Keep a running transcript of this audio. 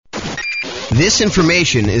This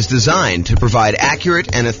information is designed to provide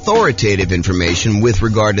accurate and authoritative information with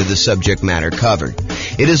regard to the subject matter covered.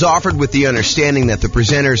 It is offered with the understanding that the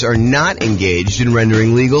presenters are not engaged in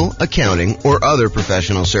rendering legal, accounting, or other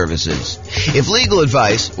professional services. If legal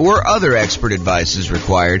advice or other expert advice is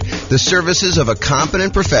required, the services of a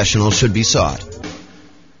competent professional should be sought.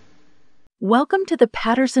 Welcome to the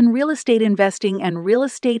Patterson Real Estate Investing and Real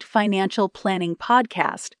Estate Financial Planning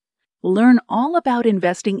Podcast. Learn all about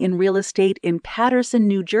investing in real estate in Patterson,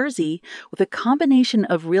 New Jersey, with a combination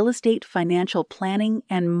of real estate financial planning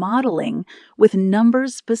and modeling with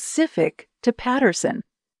numbers specific to Patterson,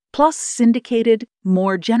 plus syndicated,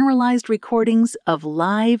 more generalized recordings of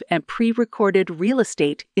live and pre-recorded real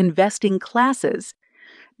estate investing classes,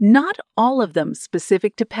 not all of them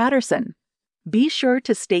specific to Patterson. Be sure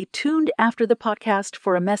to stay tuned after the podcast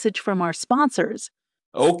for a message from our sponsors.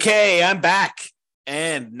 Okay, I'm back.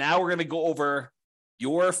 And now we're going to go over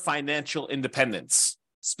your financial independence.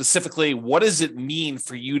 Specifically, what does it mean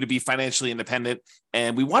for you to be financially independent?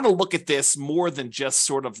 And we want to look at this more than just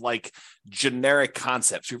sort of like generic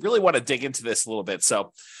concepts. We really want to dig into this a little bit.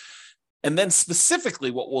 And then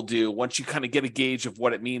specifically what we'll do once you kind of get a gauge of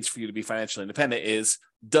what it means for you to be financially independent is,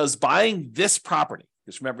 does buying this property,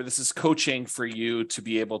 because remember, this is coaching for you to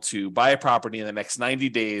be able to buy a property in the next 90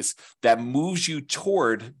 days that moves you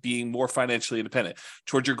toward being more financially independent,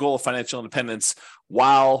 toward your goal of financial independence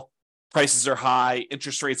while prices are high,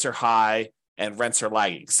 interest rates are high, and rents are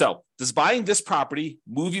lagging. So does buying this property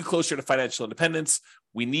move you closer to financial independence?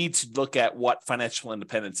 We need to look at what financial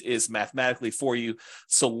independence is mathematically for you.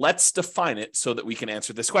 So let's define it so that we can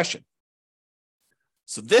answer this question.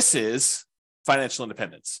 So this is financial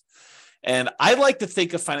independence. And I like to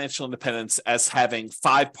think of financial independence as having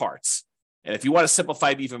 5 parts. And if you want to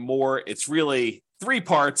simplify it even more, it's really 3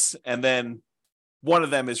 parts. And then one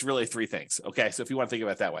of them is really 3 things. Okay. So if you want to think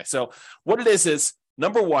about it that way. So what it is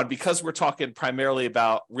number one, because we're talking primarily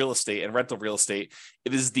about real estate and rental real estate,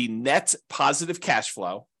 it is the net positive cash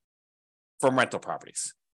flow from rental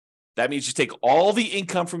properties. That means you take all the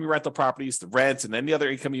income from your rental properties, the rent, and any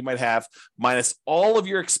other income you might have, minus all of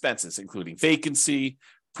your expenses, including vacancy,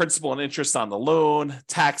 principal and interest on the loan,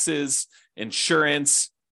 taxes,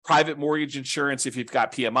 insurance, private mortgage insurance if you've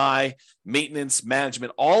got PMI, maintenance,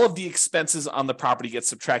 management, all of the expenses on the property get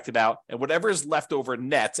subtracted out. And whatever is left over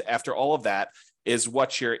net after all of that is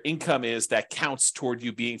what your income is that counts toward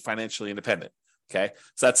you being financially independent. Okay.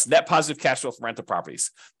 So that's net positive cash flow from rental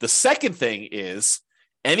properties. The second thing is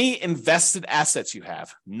any invested assets you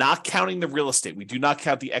have, not counting the real estate. We do not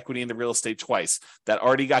count the equity in the real estate twice. That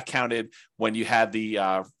already got counted when you had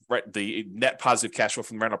the net positive cash flow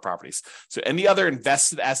from rental properties. So any other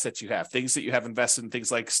invested assets you have, things that you have invested in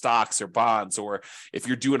things like stocks or bonds, or if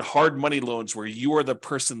you're doing hard money loans where you are the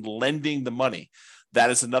person lending the money,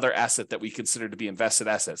 that is another asset that we consider to be invested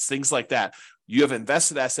assets. Things like that. You have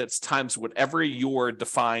invested assets times whatever your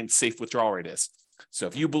defined safe withdrawal rate is. So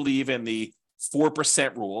if you believe in the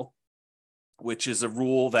 4% rule, which is a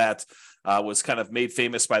rule that was kind of made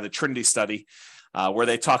famous by the Trinity study, where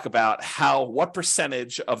they talk about what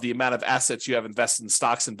percentage of the amount of assets you have invested in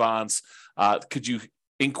stocks and bonds could you,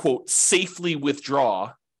 in quote, safely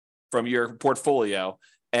withdraw from your portfolio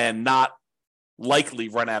and not likely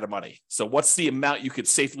run out of money. So what's the amount you could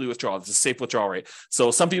safely withdraw? It's a safe withdrawal rate.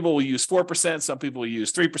 So some people will use 4%, some people will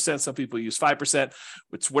use 3%, some people use 5%.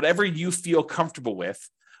 It's whatever you feel comfortable with.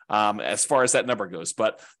 As far as that number goes.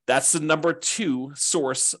 But that's the number 2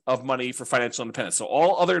 source of money for financial independence. So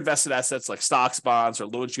all other invested assets like stocks, bonds, or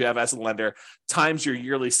loans you have as a lender times your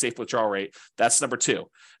yearly safe withdrawal rate, that's number 2.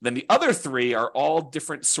 Then the other 3 are all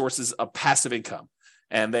different sources of passive income.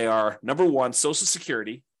 And they are, number 1, Social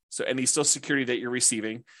Security. So any Social Security that you're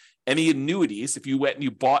receiving. Any annuities, if you went and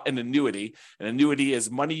you bought an annuity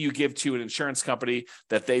is money you give to an insurance company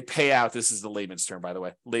that they pay out. This is the layman's term, by the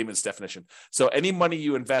way, layman's definition. So any money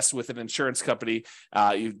you invest with an insurance company,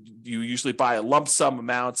 you usually buy a lump sum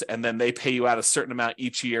amount, and then they pay you out a certain amount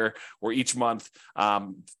each year or each month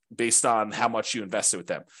based on how much you invested with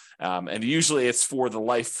them. And usually it's for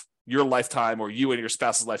your lifetime or you and your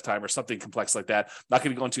spouse's lifetime or something complex like that. I'm not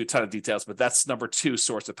going to go into a ton of details, but that's number 2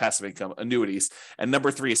 source of passive income, annuities. And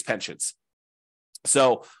number 3 is pensions.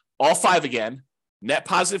 So all 5 again, net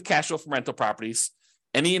positive cash flow from rental properties,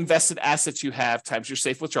 any invested assets you have times your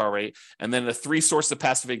safe withdrawal rate, and then the 3 sources of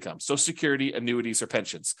passive income, Social Security, annuities, or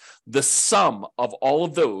pensions. The sum of all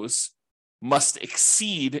of those must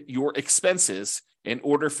exceed your expenses in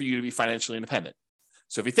order for you to be financially independent.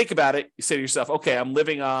 So if you think about it, you say to yourself, okay, I'm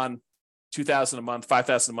living on $2,000 a month,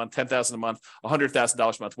 $5,000 a month, $10,000 a month,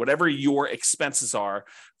 $100,000 a month, whatever your expenses are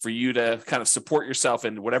for you to kind of support yourself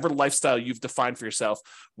in whatever lifestyle you've defined for yourself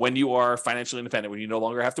when you are financially independent, when you no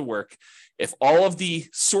longer have to work. If all of the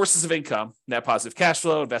sources of income, net positive cash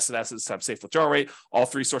flow, invested assets times safe withdrawal rate, all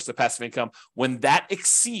three sources of passive income, when that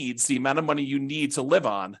exceeds the amount of money you need to live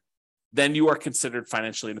on, then you are considered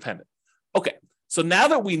financially independent. Okay, so now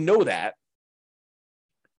that we know that,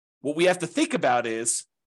 what we have to think about is,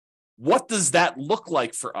 what does that look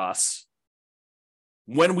like for us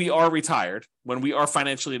when we are retired, when we are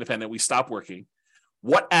financially independent, we stop working?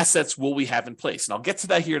 What assets will we have in place? And I'll get to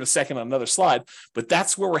that here in a second on another slide, but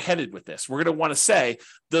that's where we're headed with this. We're going to want to say,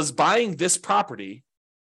 does buying this property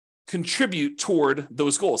contribute toward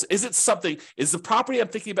those goals? Is the property I'm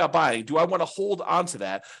thinking about buying, do I want to hold on to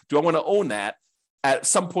that? Do I want to own that at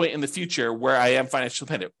some point in the future where I am financially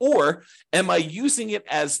independent? Or am I using it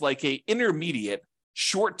as like a intermediate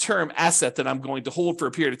short-term asset that I'm going to hold for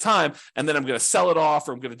a period of time, and then I'm going to sell it off,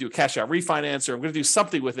 or I'm going to do a cash out refinance, or I'm going to do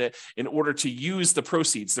something with it in order to use the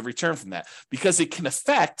proceeds, the return from that, because it can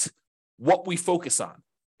affect what we focus on.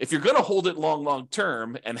 If you're going to hold it long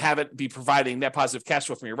term and have it be providing net positive cash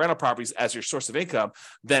flow from your rental properties as your source of income,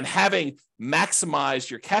 then having maximized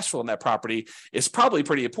your cash flow in that property is probably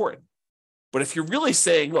pretty important. But if you're really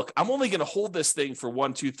saying, look, I'm only going to hold this thing for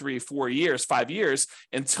 1, 2, 3, 4 years, 5 years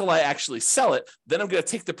until I actually sell it, then I'm going to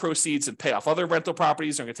take the proceeds and pay off other rental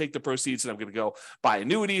properties. I'm going to take the proceeds and I'm going to go buy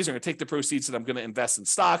annuities. I'm going to take the proceeds and I'm going to invest in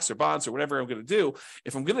stocks or bonds or whatever I'm going to do.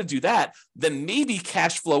 If I'm going to do that, then maybe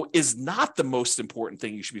cash flow is not the most important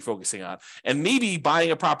thing you should be focusing on. And maybe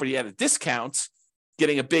buying a property at a discount,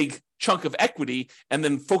 getting a big chunk of equity, and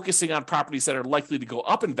then focusing on properties that are likely to go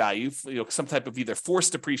up in value, some type of either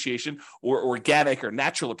forced appreciation or organic or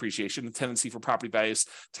natural appreciation, the tendency for property values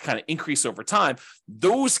to kind of increase over time,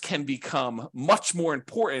 those can become much more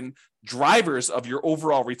important drivers of your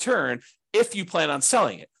overall return if you plan on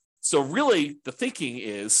selling it. So really the thinking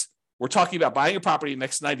is, we're talking about buying a property in the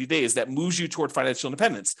next 90 days that moves you toward financial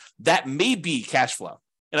independence. That may be cash flow.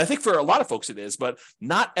 And I think for a lot of folks it is, but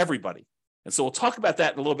not everybody. And so we'll talk about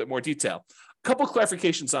that in a little bit more detail. A couple of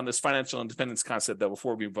clarifications on this financial independence concept, though,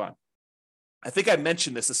 before we move on. I think I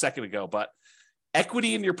mentioned this a second ago, but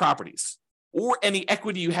equity in your properties or any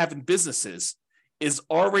equity you have in businesses is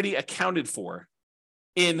already accounted for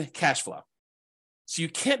in cash flow. So you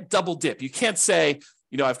can't double dip. You can't say,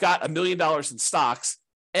 I've got $1 million in stocks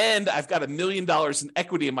and I've got $1 million in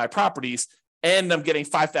equity in my properties and I'm getting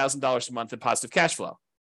 $5,000 a month in positive cash flow.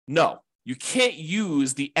 No. You can't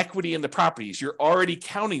use the equity in the properties. You're already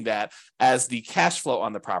counting that as the cash flow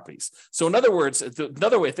on the properties. So in other words,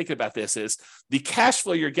 another way of thinking about this is the cash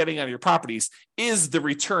flow you're getting on your properties is the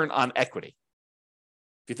return on equity.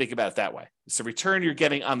 If you think about it that way, it's the return you're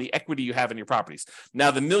getting on the equity you have in your properties.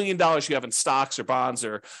 Now, the $1 million you have in stocks or bonds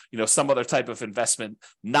or some other type of investment,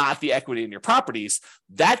 not the equity in your properties,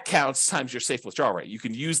 that counts times your safe withdrawal rate. You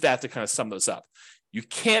can use that to kind of sum those up. You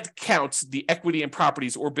can't count the equity in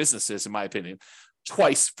properties or businesses, in my opinion,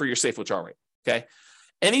 twice for your safe withdrawal rate, okay?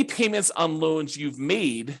 Any payments on loans you've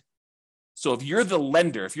made, so if you're the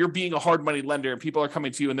lender, if you're being a hard money lender and people are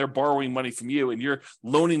coming to you and they're borrowing money from you and you're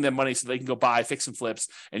loaning them money so they can go buy fix and flips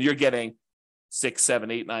and you're getting 6, 7,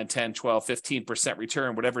 8, 9, 10, 12, 15%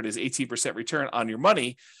 return, whatever it is, 18% return on your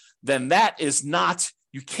money, then that is not,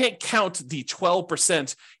 you can't count the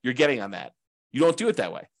 12% you're getting on that. You don't do it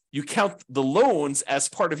that way. You count the loans as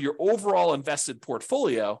part of your overall invested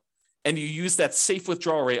portfolio, and you use that safe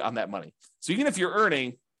withdrawal rate on that money. So even if you're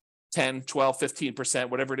earning 10, 12, 15%,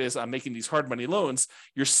 whatever it is on making these hard money loans,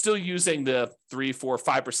 you're still using the 3, 4,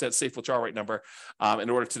 5% safe withdrawal rate number in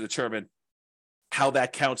order to determine how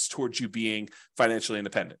that counts towards you being financially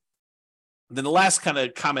independent. Then the last kind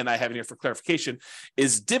of comment I have in here for clarification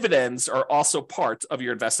is dividends are also part of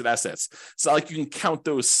your invested assets. So like you can count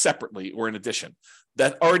those separately or in addition.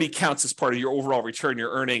 That already counts as part of your overall return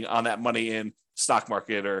you're earning on that money in stock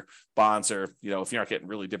market or bonds, or, if you're not getting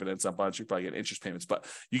really dividends on bonds, you're probably getting interest payments, but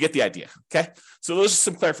you get the idea. Okay. So those are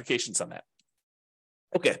some clarifications on that.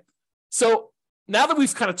 Okay. So now that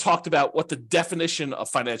we've kind of talked about what the definition of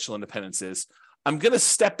financial independence is, I'm going to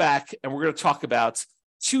step back and we're going to talk about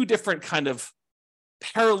two different kind of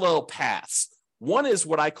parallel paths. One is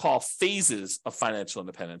what I call phases of financial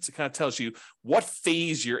independence. It kind of tells you what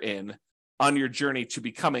phase you're in on your journey to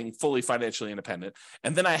becoming fully financially independent.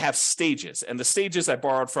 And then I have stages. And the stages I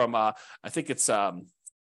borrowed from, I think it's,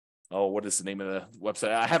 what is the name of the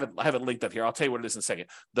website? I have it linked up here. I'll tell you what it is in a second.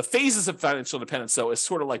 The phases of financial independence, though, is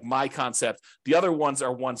sort of like my concept. The other ones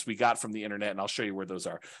are ones we got from the internet, and I'll show you where those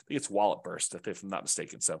are. I think it's Wallet Burst, if I'm not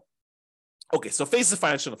mistaken. So, okay, so phases of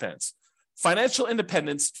financial independence. financial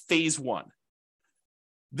independence phase one.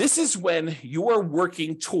 This is when you're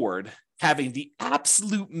working toward having the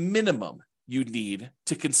absolute minimum you need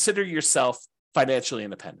to consider yourself financially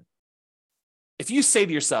independent. If you say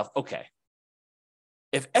to yourself, okay,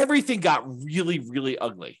 if everything got really, really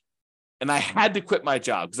ugly and I had to quit my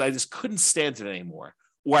job because I just couldn't stand it anymore,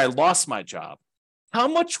 or I lost my job, how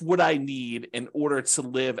much would I need in order to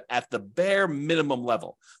live at the bare minimum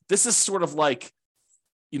level? This is sort of like,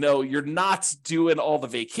 you're not doing all the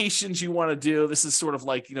vacations you want to do. This is sort of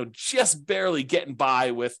like, just barely getting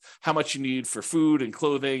by with how much you need for food and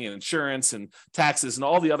clothing and insurance and taxes and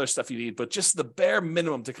all the other stuff you need, but just the bare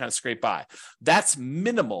minimum to kind of scrape by. That's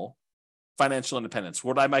minimal financial independence,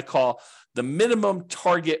 what I might call the minimum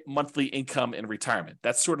target monthly income in retirement.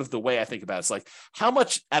 That's sort of the way I think about it. It's like, how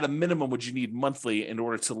much at a minimum would you need monthly in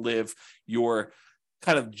order to live your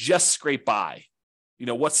kind of just scrape by?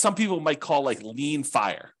 What some people might call like lean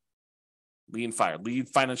financial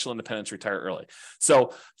independence, retire early.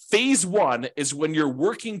 So phase one is when you're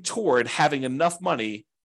working toward having enough money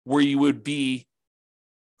where you would be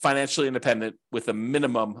financially independent with a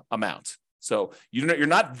minimum amount. So you're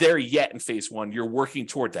not there yet in phase one. You're working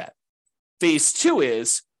toward that. Phase two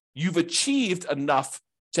is you've achieved enough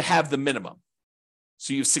to have the minimum.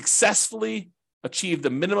 So you've successfully achieved the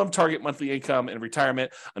minimum target monthly income in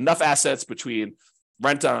retirement, enough assets between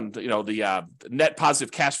rent on, the net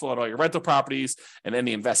positive cash flow on all your rental properties and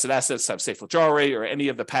any invested assets have safe withdrawal rate or any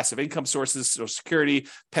of the passive income sources, Social Security,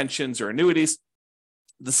 pensions, or annuities.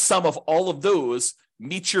 The sum of all of those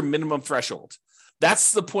meets your minimum threshold.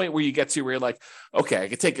 That's the point where you get to where you're like, okay, I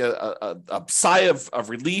could take a sigh of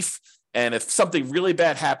relief. And if something really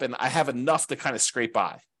bad happened, I have enough to kind of scrape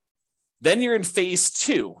by. Then you're in phase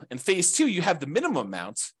two. In phase two, you have the minimum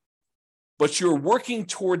amount, but you're working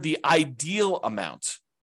toward the ideal amount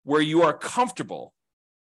where you are comfortable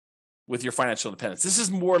with your financial independence. This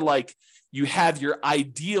is more like you have your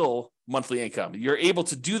ideal monthly income. You're able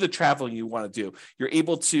to do the traveling you want to do. You're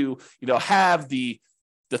able to, have the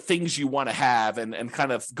things you want to have and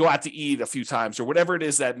kind of go out to eat a few times or whatever it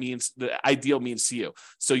is that means the ideal means to you.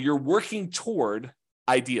 So you're working toward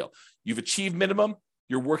ideal. You've achieved minimum.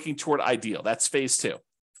 You're working toward ideal. That's phase two.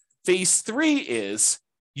 Phase three is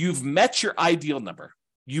you've met your ideal number.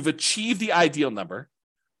 You've achieved the ideal number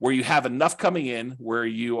where you have enough coming in, where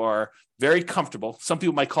you are very comfortable. Some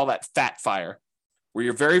people might call that fat fire, where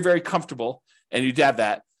you're very, very comfortable and you have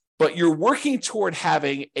that, but you're working toward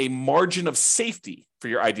having a margin of safety for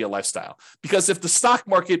your ideal lifestyle. Because if the stock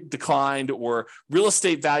market declined or real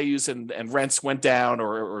estate values and rents went down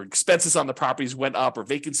or expenses on the properties went up or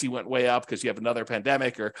vacancy went way up because you have another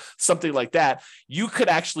pandemic or something like that, you could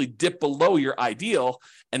actually dip below your ideal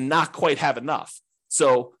and not quite have enough.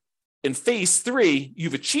 So in phase three,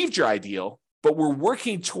 you've achieved your ideal, but we're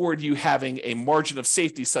working toward you having a margin of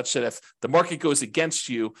safety such that if the market goes against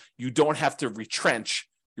you, you don't have to retrench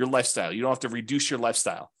your lifestyle. You don't have to reduce your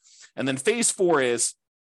lifestyle. And then phase four is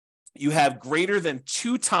you have greater than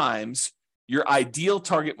 2 times your ideal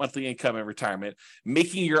target monthly income in retirement,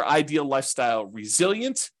 making your ideal lifestyle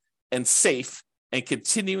resilient and safe and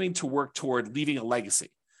continuing to work toward leaving a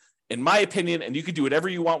legacy. In my opinion, and you can do whatever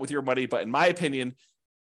you want with your money, but in my opinion,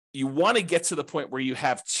 you want to get to the point where you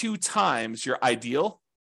have 2 times your ideal.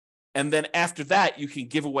 And then after that, you can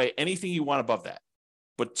give away anything you want above that.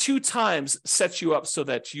 But 2 times sets you up so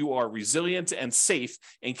that you are resilient and safe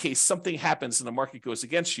in case something happens and the market goes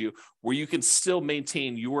against you, where you can still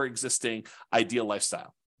maintain your existing ideal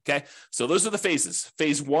lifestyle. Okay. So those are the phases.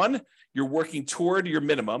 Phase 1, you're working toward your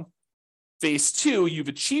minimum. Phase 2, you've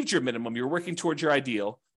achieved your minimum. You're working towards your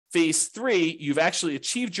ideal. Phase 3, you've actually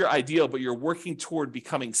achieved your ideal, but you're working toward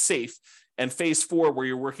becoming safe. And phase 4, where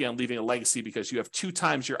you're working on leaving a legacy because you have 2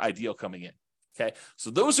 times your ideal coming in. Okay, so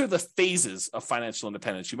those are the phases of financial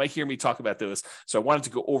independence. You might hear me talk about those. So I wanted to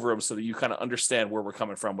go over them so that you kind of understand where we're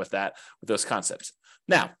coming from with that, with those concepts.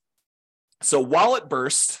 Now, so Wallet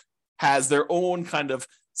Burst has their own kind of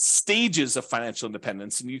stages of financial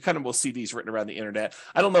independence, and you kind of will see these written around the internet.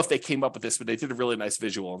 I don't know if they came up with this, but they did a really nice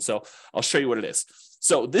visual. And so I'll show you what it is.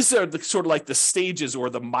 So these are the sort of like the stages or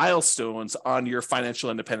the milestones on your financial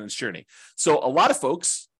independence journey. So a lot of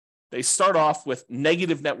folks, they start off with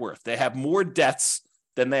negative net worth. They have more debts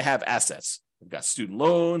than they have assets. They've got student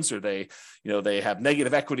loans, or they have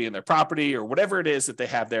negative equity in their property, or whatever it is that they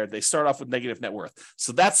have there. They start off with negative net worth.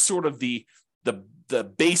 So that's sort of the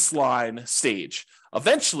baseline stage.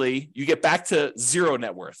 Eventually, you get back to 0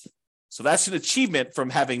 net worth. So that's an achievement from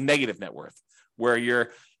having negative net worth, where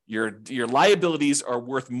your liabilities are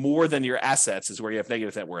worth more than your assets, is where you have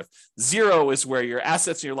negative net worth. 0 is where your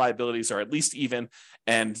assets and your liabilities are at least even,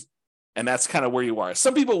 and And that's kind of where you are.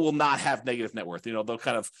 Some people will not have negative net worth. They'll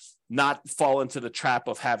kind of not fall into the trap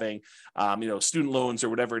of having, student loans or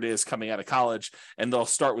whatever it is coming out of college, and they'll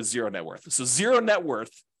start with zero net worth. So zero net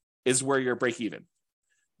worth is where you're break even.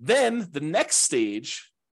 Then the next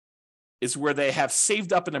stage is where they have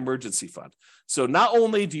saved up an emergency fund. So not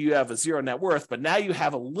only do you have a zero net worth, but now you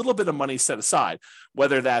have a little bit of money set aside,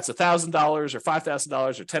 whether that's $1,000 or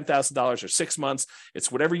 $5,000 or $10,000 or 6 months.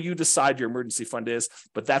 It's whatever you decide your emergency fund is,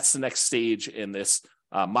 but that's the next stage in this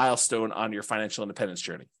milestone on your financial independence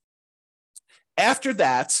journey. After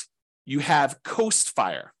that, you have Coast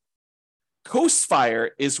Fire. Coast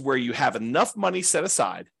Fire is where you have enough money set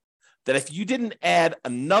aside that if you didn't add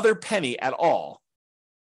another penny at all,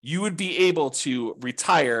 you would be able to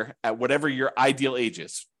retire at whatever your ideal age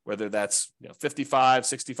is, whether that's 55,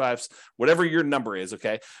 65, whatever your number is,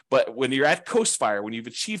 okay? But when you're at Coast Fire, when you've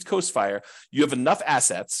achieved Coast Fire, you have enough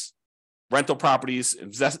assets, rental properties,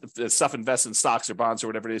 stuff invested in stocks or bonds or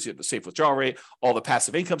whatever it is, you have the safe withdrawal rate, all the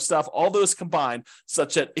passive income stuff, all those combined,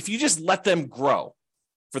 such that if you just let them grow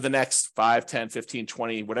for the next 5, 10, 15,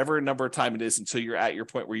 20, whatever number of time it is until you're at your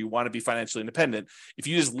point where you want to be financially independent, if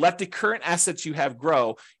you just let the current assets you have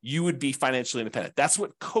grow, you would be financially independent. That's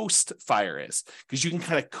what Coast Fire is, because you can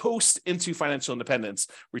kind of coast into financial independence,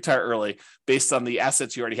 retire early based on the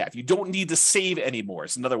assets you already have. You don't need to save anymore.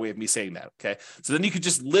 It's another way of me saying that, okay? So then you could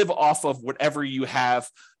just live off of whatever you have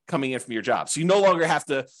coming in from your job. So you no longer have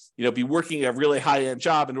to, be working a really high-end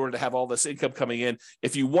job in order to have all this income coming in.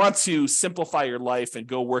 If you want to simplify your life and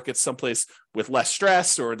go work at someplace with less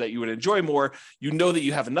stress or that you would enjoy more, you know that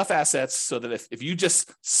you have enough assets so that if you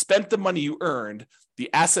just spent the money you earned,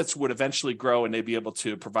 the assets would eventually grow and they'd be able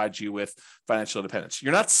to provide you with financial independence.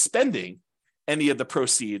 You're not spending any of the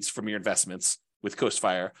proceeds from your investments with Coast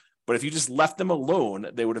Fire, but if you just left them alone,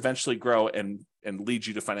 they would eventually grow and lead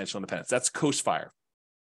you to financial independence. That's Coast Fire.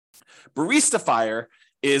 Barista Fire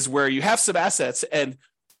is where you have some assets, and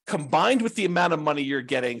combined with the amount of money you're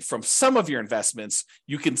getting from some of your investments,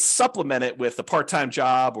 you can supplement it with a part-time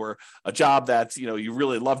job or a job that you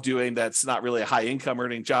really love doing that's not really a high income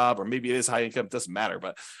earning job, or maybe it is high income, it doesn't matter,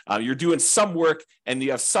 but you're doing some work and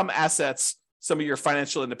you have some assets, some of your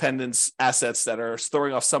financial independence assets that are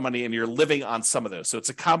throwing off some money, and you're living on some of those. So it's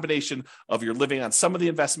a combination of you're living on some of the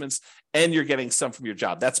investments and you're getting some from your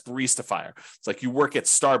job. That's Barista Fire. It's like you work at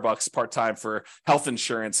Starbucks part-time for health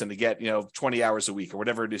insurance and to get 20 hours a week or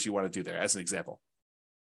whatever it is you want to do there, as an example.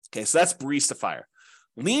 Okay, so that's Barista Fire.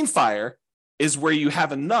 Lean Fire is where you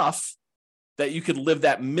have enough that you could live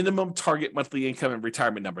that minimum target monthly income and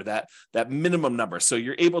retirement number, that minimum number. So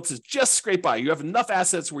you're able to just scrape by. You have enough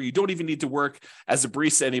assets where you don't even need to work as a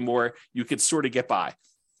barista anymore. You could sort of get by.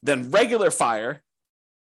 Then regular Fire,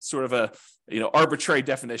 sort of a arbitrary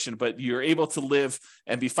definition, but you're able to live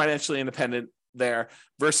and be financially independent there,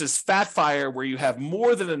 versus Fat Fire, where you have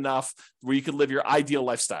more than enough where you can live your ideal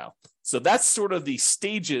lifestyle. So that's sort of the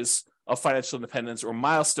stages of financial independence or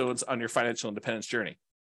milestones on your financial independence journey.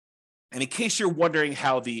 And in case you're wondering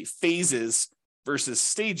how the phases versus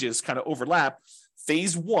stages kind of overlap,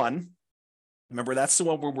 phase 1, remember, that's the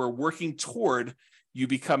one where we're working toward you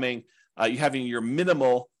becoming, you having your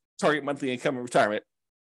minimal target monthly income in retirement.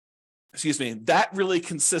 That really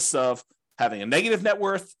consists of having a negative net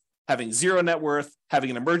worth, having zero net worth, having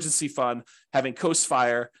an emergency fund, having Coast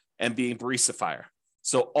Fire, and being Barista Fire.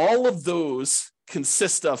 So all of those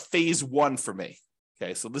consist of phase 1 for me.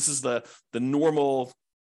 Okay, so this is the normal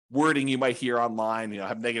wording you might hear online,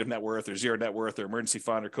 have negative net worth or zero net worth or emergency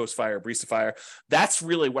fund or Coast Fire or Barista Fire. That's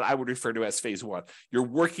really what I would refer to as phase 1. You're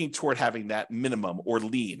working toward having that minimum or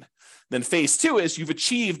lean. Then phase 2 is you've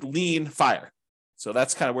achieved Lean Fire. So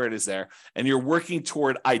that's kind of where it is there. And you're working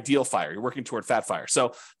toward Ideal Fire. You're working toward Fat Fire.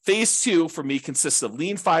 So phase 2 for me consists of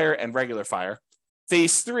Lean Fire and regular Fire.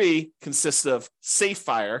 Phase 3 consists of Safe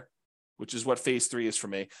Fire, which is what phase 3 is for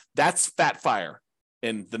me. That's Fat Fire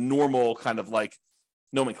in the normal kind of like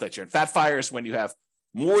nomenclature. And Fat Fire is when you have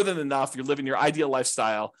more than enough, you're living your ideal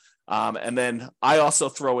lifestyle. And then I also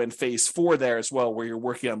throw in phase 4 there as well, where you're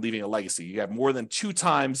working on leaving a legacy. You have more than 2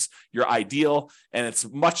 times your ideal, and it's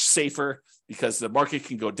much safer because the market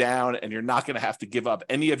can go down and you're not going to have to give up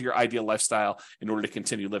any of your ideal lifestyle in order to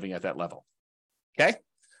continue living at that level. Okay.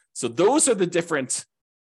 So those are the different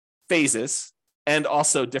phases and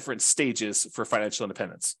also different stages for financial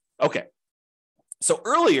independence. Okay. So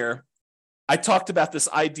earlier, I talked about this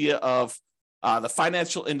idea of the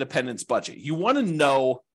financial independence budget. You want to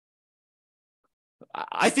know,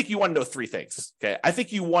 I think you want to know 3 things. Okay. I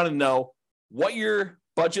think you want to know what your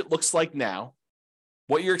budget looks like now,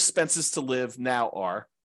 what your expenses to live now are,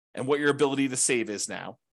 and what your ability to save is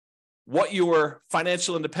now, what your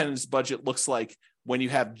financial independence budget looks like when you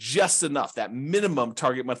have just enough, that minimum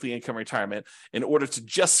target monthly income retirement in order to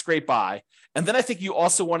just scrape by. And then I think you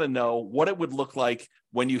also want to know what it would look like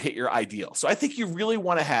when you hit your ideal. So I think you really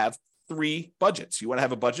want to have 3 budgets. You want to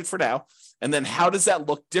have a budget for now. And then how does that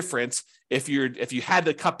look different if you had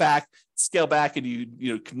to cut back, scale back, and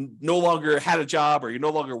you no longer had a job, or you no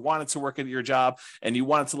longer wanted to work at your job and you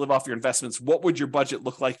wanted to live off your investments? What would your budget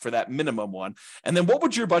look like for that minimum one? And then what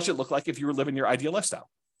would your budget look like if you were living your ideal lifestyle?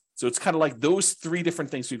 So it's kind of like those 3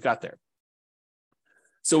 different things we've got there.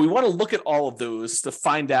 So we want to look at all of those to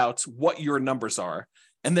find out what your numbers are.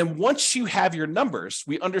 And then once you have your numbers,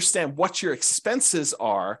 we understand what your expenses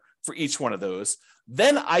are for each one of those.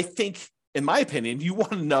 Then I think, in my opinion, you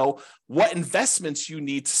want to know what investments you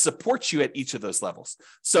need to support you at each of those levels.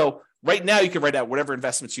 So right now you can write out whatever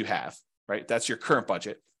investments you have, right? That's your current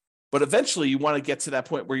budget. But eventually you want to get to that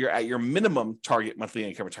point where you're at your minimum target monthly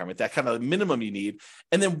income retirement, that kind of minimum you need.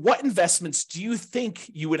 And then what investments do you think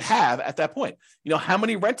you would have at that point? How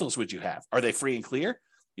many rentals would you have? Are they free and clear?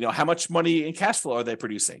 How much money in cash flow are they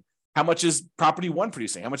producing? How much is property 1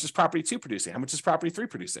 producing? How much is property 2 producing? How much is property 3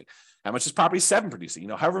 producing? How much is property 7 producing?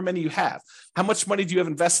 However many you have. How much money do you have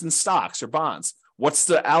invested in stocks or bonds? What's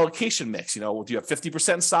the allocation mix? Do you have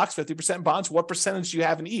 50% in stocks, 50% in bonds? What percentage do you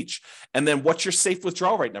have in each? And then what's your safe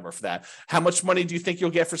withdrawal rate number for that? How much money do you think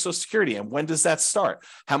you'll get for Social Security? And when does that start?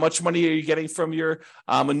 How much money are you getting from your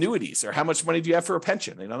annuities? Or how much money do you have for a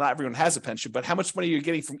pension? Not everyone has a pension, but how much money are you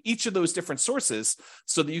getting from each of those different sources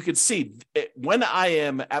so that you can see when I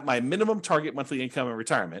am at my minimum target monthly income in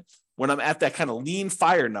retirement, when I'm at that kind of lean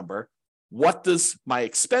fire number, what does my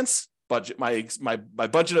expense budget, my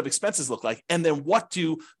budget of expenses look like? And then what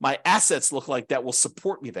do my assets look like that will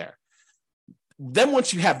support me there? Then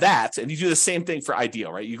once you have that, and you do the same thing for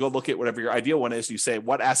ideal, right? You go look at whatever your ideal one is, you say,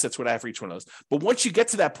 what assets would I have for each one of those? But once you get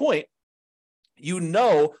to that point,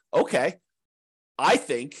 okay, I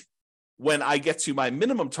think when I get to my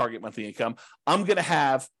minimum target monthly income, I'm going to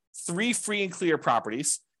have 3 free and clear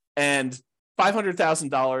properties and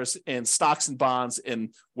 $500,000 in stocks and bonds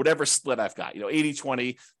in whatever split I've got,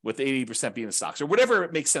 80-20 with 80% being in stocks, or whatever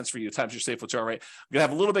it makes sense for you times your safe withdrawal rate. I'm going to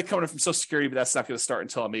have a little bit coming in from Social Security, but that's not going to start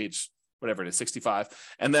until I'm age, whatever it is, 65.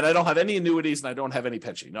 And then I don't have any annuities and I don't have any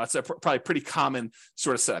pension. It's probably pretty common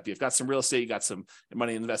sort of setup. You've got some real estate, you got some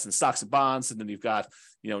money invested in stocks and bonds, and then you've got,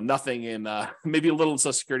 nothing in, maybe a little in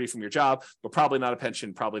Social Security from your job, but probably not a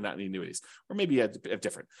pension, probably not any annuities, or maybe you have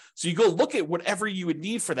different. So you go look at whatever you would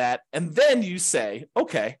need for that. And then you say,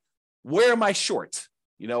 okay, where am I short?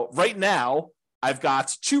 Right now I've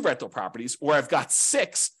got 2 rental properties, or I've got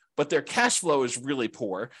 6, but their cash flow is really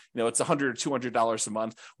poor. It's $100 or $200 a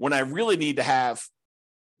month when I really need to have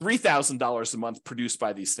 $3,000 a month produced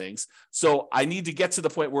by these things. So I need to get to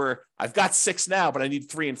the point where I've got 6 now, but I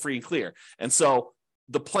need 3 and free and clear. And so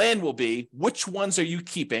the plan will be, which ones are you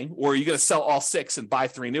keeping, or are you going to sell all 6 and buy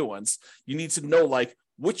 3 new ones? You need to know,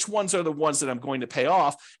 which ones are the ones that I'm going to pay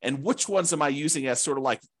off, and which ones am I using as sort of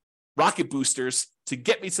like rocket boosters to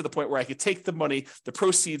get me to the point where I could take the money, the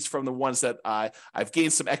proceeds from the ones that I've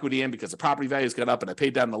gained some equity in because the property value has gone up and I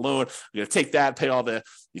paid down the loan. I'm going to take that, pay all the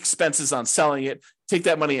expenses on selling it, take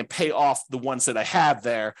that money and pay off the ones that I have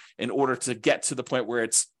there in order to get to the point where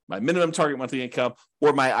it's my minimum target monthly income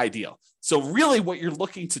or my ideal. So really what you're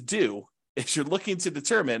looking to do is you're looking to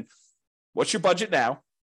determine what's your budget now,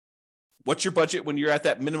 what's your budget when you're at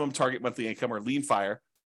that minimum target monthly income or lean fire,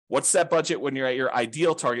 what's that budget when you're at your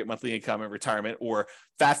ideal target monthly income in retirement or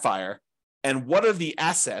fat fire, and what are the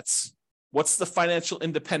assets, what's the financial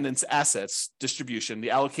independence assets distribution,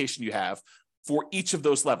 the allocation you have for each of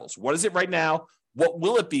those levels. What is it right now? What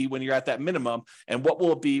will it be when you're at that minimum? And what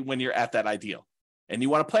will it be when you're at that ideal? And you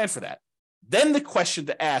want to plan for that. Then the question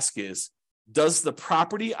to ask is, does the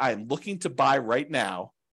property I'm looking to buy right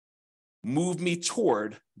now move me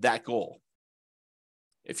toward that goal?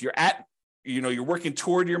 If you're at, you're working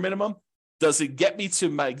toward your minimum, does it get me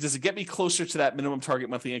closer to that minimum target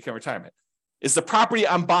monthly income retirement? Is the property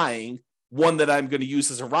I'm buying one that I'm going to use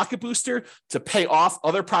as a rocket booster to pay off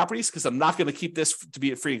other properties because I'm not going to keep this to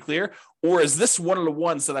be free and clear? Or is this one of the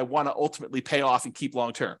ones that I want to ultimately pay off and keep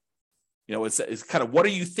long-term? It's kind of, what are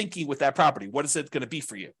you thinking with that property? What is it going to be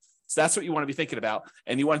for you? So that's what you want to be thinking about.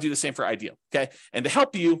 And you want to do the same for ideal. Okay. And to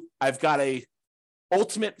help you, I've got a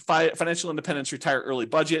ultimate financial independence retire early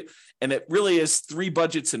budget. And it really is 3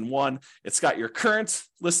 budgets in one. It's got your current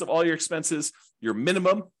list of all your expenses, your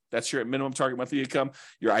minimum, that's your minimum target monthly income,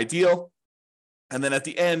 your ideal. And then at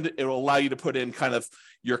the end, it will allow you to put in kind of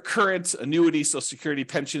your current annuity, Social Security,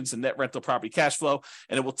 pensions, and net rental property cash flow.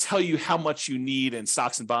 And it will tell you how much you need in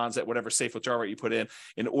stocks and bonds at whatever safe withdrawal rate you put in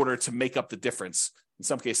order to make up the difference In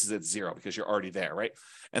some cases, it's zero because you're already there, right?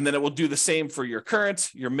 And then it will do the same for your current,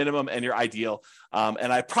 your minimum, and your ideal.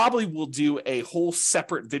 And I probably will do a whole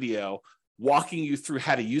separate video walking you through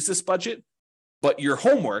how to use this budget. But your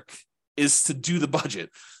homework is to do the budget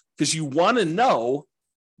because you want to know,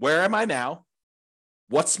 where am I now?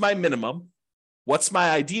 What's my minimum? What's my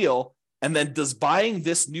ideal? And then does buying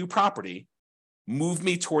this new property move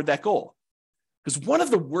me toward that goal? Because one of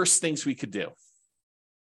the worst things we could do,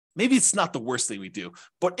 maybe it's not the worst thing we do,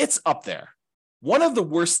 but it's up there. One of the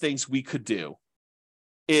worst things we could do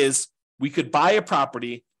is we could buy a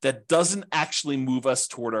property that doesn't actually move us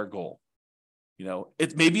toward our goal.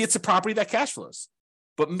 Maybe it's a property that cash flows,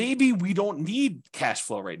 but maybe we don't need cash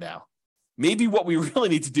flow right now. Maybe what we really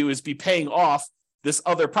need to do is be paying off this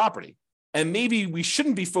other property. And maybe we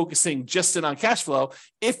shouldn't be focusing just in on cash flow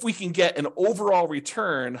if we can get an overall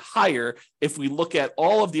return higher if we look at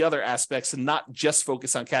all of the other aspects and not just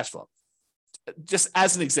focus on cash flow. Just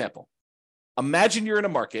as an example, imagine you're in a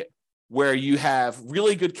market where you have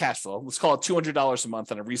really good cash flow. Let's call it $200 a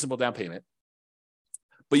month on a reasonable down payment.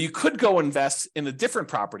 But you could go invest in a different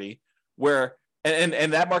property where,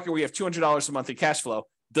 and that market where you have $200 a month in cash flow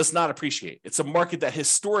does not appreciate. It's a market that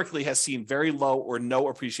historically has seen very low or no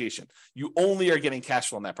appreciation. You only are getting cash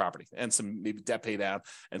flow on that property and some maybe debt pay down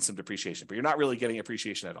and some depreciation, but you're not really getting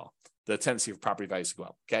appreciation at all. The tendency of property values to go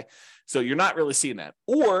up. Okay. So you're not really seeing that.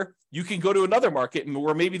 Or you can go to another market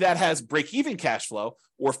where maybe that has break-even cash flow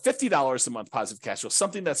or $50 a month positive cash flow,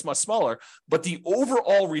 something that's much smaller, but the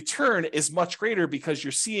overall return is much greater because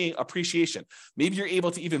you're seeing appreciation. Maybe you're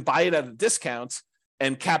able to even buy it at a discount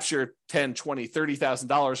and capture $10,000, $20,000,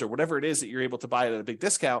 $30,000 or whatever it is that you're able to buy it at a big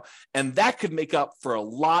discount. And that could make up for a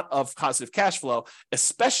lot of positive cash flow,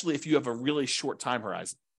 especially if you have a really short time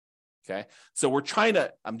horizon. Okay. So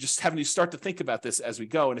I'm just having you start to think about this as we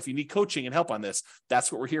go. And if you need coaching and help on this,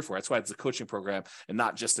 that's what we're here for. That's why it's a coaching program and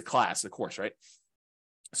not just a class, of course, right?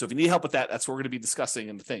 So if you need help with that, that's what we're going to be discussing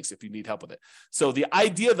in the things if you need help with it. So the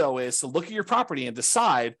idea though is to look at your property and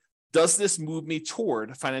decide, does this move me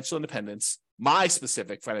toward financial independence, my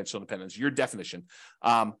specific financial independence, your definition,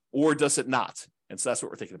 or does it not? And so that's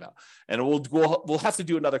what we're thinking about. And we'll have to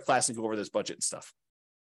do another class and go over this budget and stuff.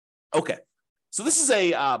 Okay. So this is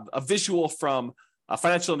a visual from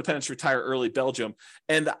Financial Independence Retire Early Belgium.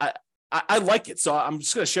 And I like it. So I'm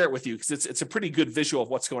just going to share it with you because it's a pretty good visual of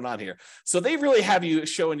what's going on here. So they really have you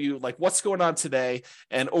showing you like what's going on today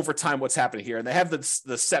and over time what's happening here. And they have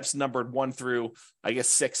the steps numbered 1 through, I guess,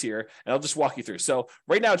 6 here. And I'll just walk you through. So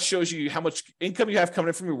right now it shows you how much income you have coming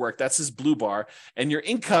in from your work. That's this blue bar. And your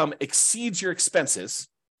income exceeds your expenses.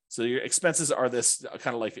 So your expenses are this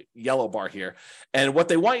kind of like yellow bar here. And what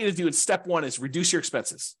they want you to do in step 1 is reduce your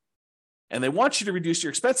expenses. And they want you to reduce your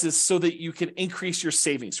expenses so that you can increase your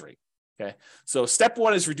savings rate. Okay. So step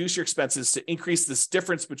 1 is reduce your expenses to increase this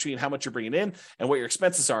difference between how much you're bringing in and what your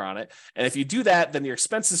expenses are on it. And if you do that, then your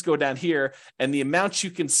expenses go down here and the amount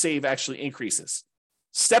you can save actually increases.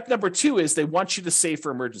 Step number 2 is they want you to save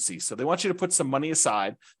for emergencies. So they want you to put some money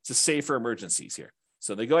aside to save for emergencies here.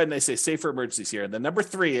 So they go ahead and they say save for emergencies here. And then number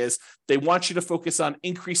 3 is they want you to focus on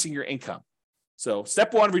increasing your income. So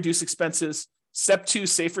step 1, reduce expenses. Step 2,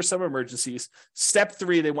 save for some emergencies. Step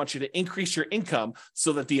 3, they want you to increase your income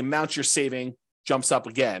so that the amount you're saving jumps up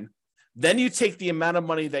again. Then you take the amount of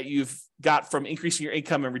money that you've got from increasing your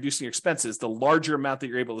income and reducing your expenses, the larger amount that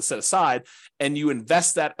you're able to set aside, and you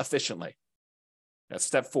invest that efficiently. That's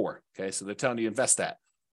step 4. Okay, so they're telling you invest that.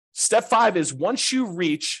 Step 5 is once you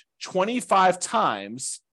reach 25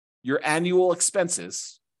 times your annual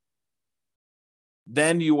expenses,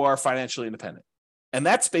 then you are financially independent. And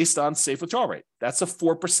that's based on safe withdrawal rate. That's a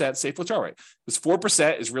 4% safe withdrawal rate. Because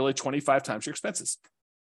 4% is really 25 times your expenses.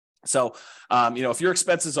 So, if your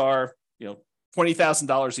expenses are,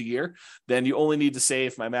 $20,000 a year, then you only need to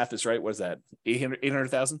save, my math is right, what is that,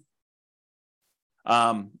 800,000?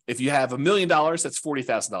 If you have $1 million, that's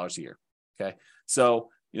 $40,000 a year. Okay. So,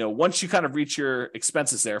 once you kind of reach your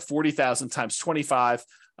expenses there, 40,000 times 25,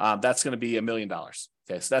 that's going to be $1 million.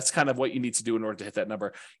 Okay, so that's kind of what you need to do in order to hit that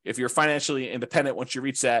number. If you're financially independent, once you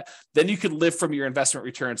reach that, then you can live from your investment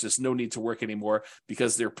returns. There's no need to work anymore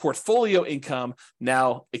because their portfolio income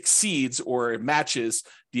now exceeds or matches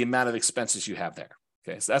the amount of expenses you have there.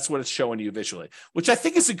 Okay, so that's what it's showing you visually, which I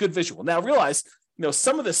think is a good visual. Now realize,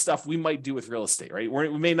 some of this stuff we might do with real estate, right?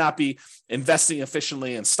 We may not be investing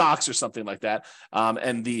efficiently in stocks or something like that.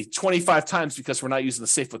 And the 25 times, because we're not using the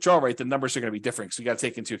safe withdrawal rate, the numbers are going to be different. So we got to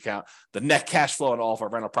take into account the net cash flow on all of our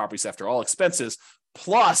rental properties after all expenses.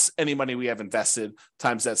 plus any money we have invested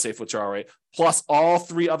times that safe withdrawal rate, plus all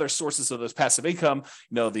three other sources of those passive income,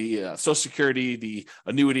 the Social Security, the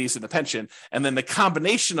annuities, and the pension. And then the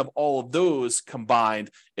combination of all of those combined,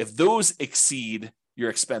 if those exceed your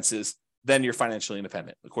expenses, then you're financially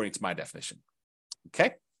independent, according to my definition.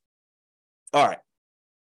 Okay? All right.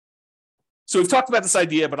 So we've talked about this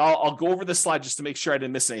idea, but I'll go over this slide just to make sure I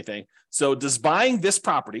didn't miss anything. So does buying this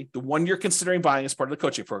property, the one you're considering buying as part of the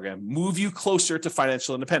coaching program, move you closer to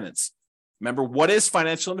financial independence? Remember, what is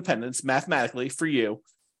financial independence mathematically for you?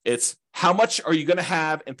 It's how much are you going to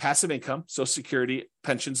have in passive income, Social Security,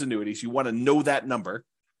 pensions, annuities. You want to know that number.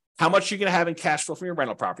 How much you're going to have in cash flow from your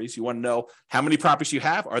rental properties. You want to know how many properties you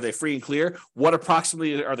have. Are they free and clear? What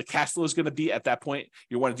approximately are the cash flows going to be at that point?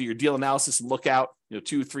 You want to do your deal analysis and look out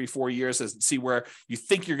 2, 3, 4 years and see where you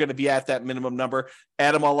think you're going to be at that minimum number.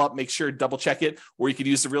 Add them all up, make sure, double check it, or you could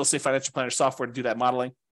use the Real Estate Financial Planner software to do that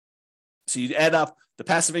modeling. So you add up the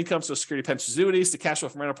passive income, Social Security, pensions, annuities, the cash flow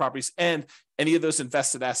from rental properties, and any of those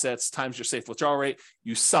invested assets times your safe withdrawal rate.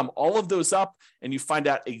 You sum all of those up and you find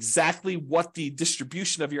out exactly what the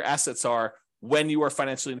distribution of your assets are when you are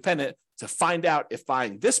financially independent to find out if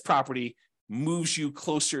buying this property moves you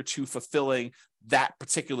closer to fulfilling that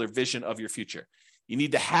particular vision of your future. You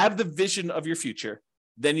need to have the vision of your future.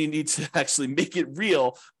 Then you need to actually make it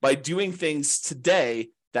real by doing things today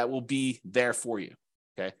that will be there for you.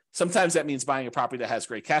 Okay. Sometimes that means buying a property that has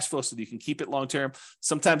great cash flow so that you can keep it long-term.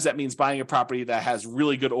 Sometimes that means buying a property that has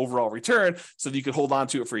really good overall return so that you can hold on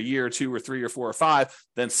to it for a year or 2 or 3 or 4 or 5,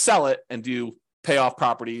 then sell it and do pay off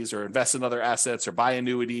properties or invest in other assets or buy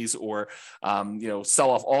annuities or,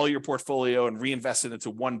 sell off all your portfolio and reinvest it into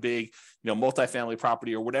one big, multifamily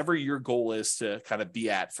property or whatever your goal is to kind of be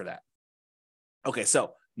at for that. Okay.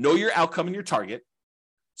 So know your outcome and your target.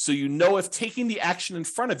 So you know if taking the action in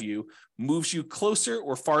front of you moves you closer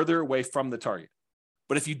or farther away from the target.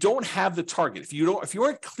 But if you don't have the target, if you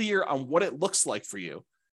aren't clear on what it looks like for you,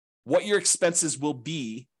 what your expenses will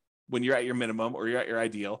be when you're at your minimum or you're at your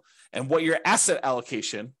ideal, and what your asset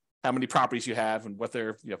allocation, how many properties you have and what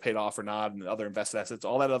they're paid off or not, and other invested assets,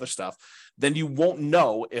 all that other stuff, then you won't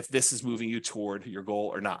know if this is moving you toward your goal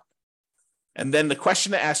or not. And then the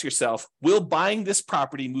question to ask yourself, will buying this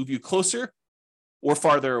property move you closer or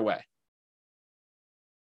farther away?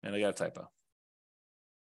 And I got a typo.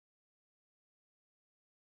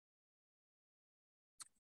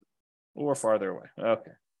 Or farther away.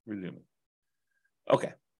 Okay, resuming.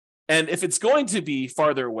 Okay. And if it's going to be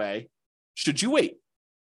farther away, should you wait?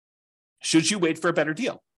 Should you wait for a better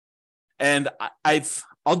deal? And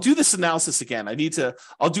I'll do this analysis again.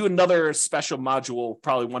 I'll do another special module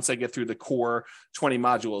probably once I get through the core 20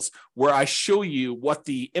 modules where I show you what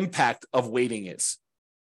the impact of waiting is.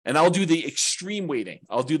 And I'll do the extreme waiting.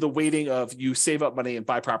 I'll do the waiting of you save up money and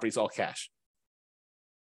buy properties all cash.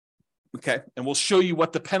 Okay. And we'll show you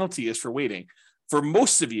what the penalty is for waiting. For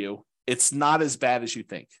most of you, it's not as bad as you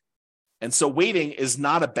think. And so waiting is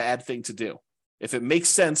not a bad thing to do. If it makes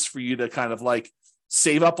sense for you to kind of like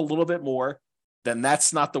save up a little bit more, then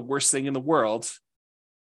that's not the worst thing in the world.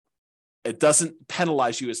 It doesn't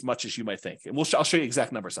penalize you as much as you might think. And I'll show you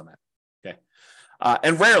exact numbers on that. Okay.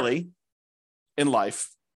 And rarely in life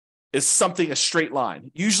is something a straight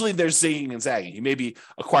line. Usually there's zigging and zagging. You may be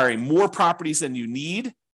acquiring more properties than you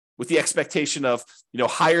need with the expectation of,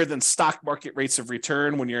 higher than stock market rates of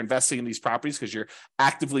return when you're investing in these properties because you're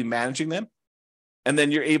actively managing them. And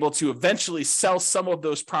then you're able to eventually sell some of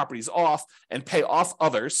those properties off and pay off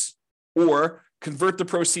others, or convert the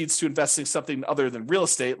proceeds to investing something other than real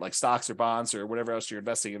estate, like stocks or bonds or whatever else you're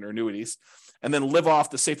investing in, or annuities, and then live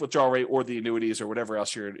off the safe withdrawal rate or the annuities or whatever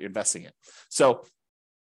else you're investing in. So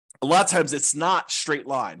a lot of times it's not straight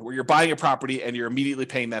line where you're buying a property and you're immediately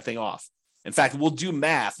paying that thing off. In fact, we'll do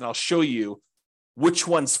math and I'll show you which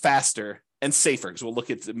one's faster and safer, because we'll look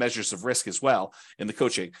at the measures of risk as well in the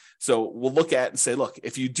coaching. So we'll look at and say, look,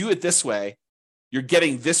 if you do it this way, you're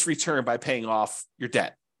getting this return by paying off your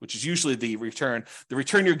debt, which is usually the return. The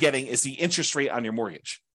return you're getting is the interest rate on your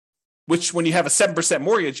mortgage, which when you have a 7%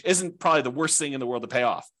 mortgage isn't probably the worst thing in the world to pay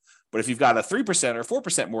off. But if you've got a 3% or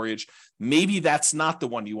 4% mortgage, maybe that's not the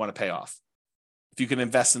one you want to pay off. If you can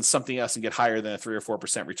invest in something else and get higher than a 3 or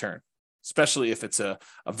 4% return, especially if it's a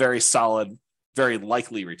very solid, very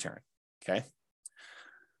likely return. Okay.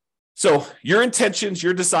 So your intentions,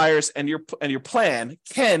 your desires, and your plan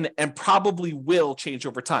can and probably will change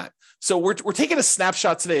over time. So we're taking a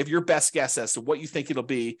snapshot today of your best guess as to what you think it'll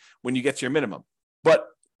be when you get to your minimum. But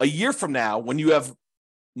a year from now, when you have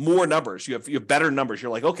more numbers, you have better numbers,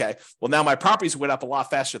 you're like, okay, well, now my properties went up a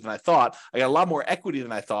lot faster than I thought. I got a lot more equity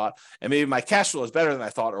than I thought. And maybe my cash flow is better than I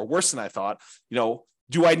thought or worse than I thought.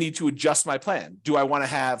 do I need to adjust my plan? Do I want to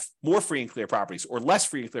have more free and clear properties or less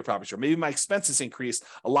free and clear properties? Or maybe my expenses increased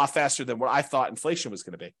a lot faster than what I thought inflation was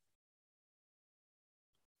going to be.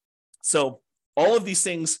 So all of these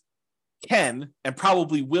things can and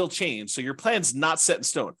probably will change. So your plan's not set in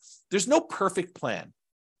stone. There's no perfect plan,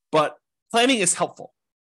 but planning is helpful.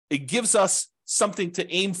 It gives us something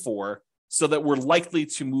to aim for so that we're likely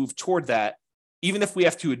to move toward that, even if we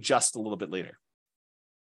have to adjust a little bit later.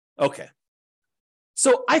 Okay.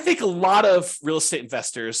 So I think a lot of real estate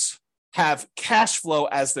investors have cash flow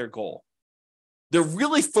as their goal. They're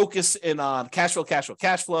really focused in on cash flow, cash flow,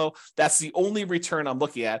 cash flow. That's the only return I'm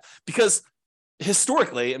looking at, because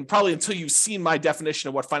historically, and probably until you've seen my definition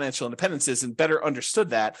of what financial independence is and better understood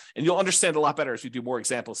that, and you'll understand a lot better as we do more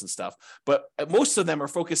examples and stuff. But most of them are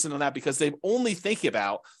focusing on that because they only think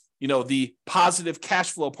about, the positive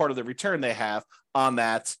cash flow part of the return they have on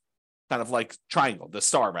that kind of like triangle, the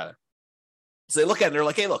star rather. So they look at it and they're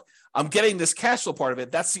like, hey, look, I'm getting this cash flow part of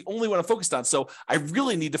it. That's the only one I'm focused on. So I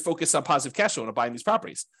really need to focus on positive cash flow when I'm buying these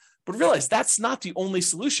properties. But realize that's not the only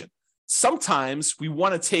solution. Sometimes we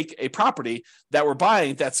want to take a property that we're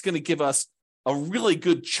buying that's going to give us a really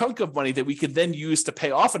good chunk of money that we could then use to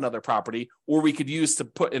pay off another property, or we could use to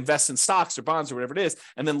invest in stocks or bonds or whatever it is,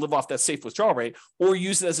 and then live off that safe withdrawal rate, or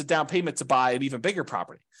use it as a down payment to buy an even bigger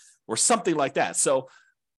property or something like that. So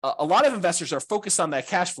a lot of investors are focused on that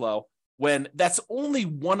cash flow when that's only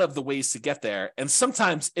one of the ways to get there. And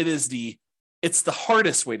sometimes it's the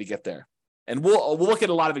hardest way to get there. And we'll look at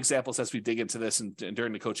a lot of examples as we dig into this and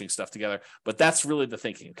during the coaching stuff together, but that's really the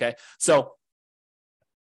thinking, okay? So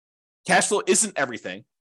cash flow isn't everything.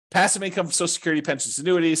 Passive income from Social Security, pensions,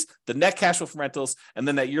 annuities, the net cash flow from rentals, and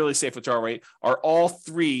then that yearly safe withdrawal rate are all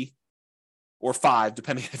 3 or 5,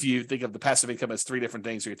 depending if you think of the passive income as 3 different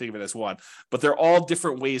things or you think of it as one, but they're all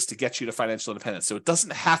different ways to get you to financial independence. So it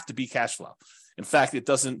doesn't have to be cash flow. In fact, it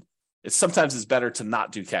sometimes is better to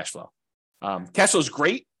not do cash flow. Cash flow is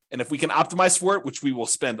great. And if we can optimize for it, which we will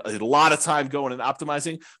spend a lot of time going and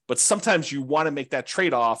optimizing, but sometimes you want to make that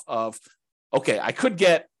trade-off of, okay, I could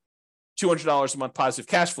get $200 a month positive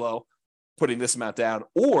cash flow, putting this amount down,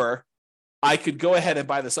 or I could go ahead and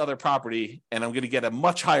buy this other property and I'm going to get a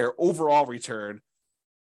much higher overall return.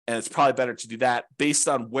 And it's probably better to do that based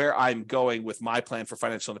on where I'm going with my plan for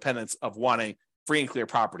financial independence of wanting free and clear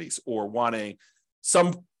properties, or wanting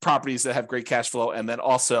some properties that have great cash flow, and then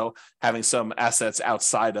also having some assets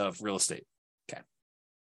outside of real estate. Okay.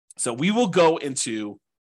 So we will go into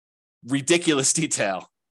ridiculous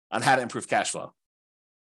detail on how to improve cash flow.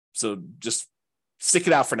 So just stick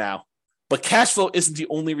it out for now. But cash flow isn't the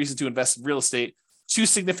only reason to invest in real estate. 2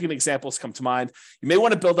 significant examples come to mind. You may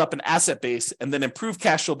want to build up an asset base and then improve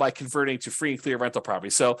cash flow by converting to free and clear rental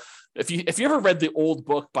property. So if you ever read the old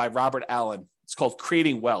book by Robert Allen, it's called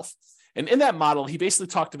Creating Wealth. And in that model, he basically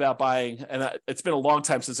talked about buying, and it's been a long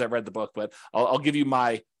time since I read the book, but I'll give you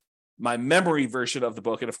my memory version of the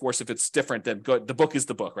book. And of course, if it's different, then the book is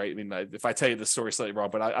the book, right? I mean, if I tell you the story slightly wrong,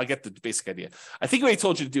 but I'll get the basic idea. I think what he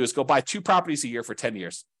told you to do is go buy 2 properties a year for 10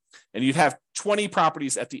 years. And you'd have 20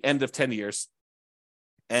 properties at the end of 10 years.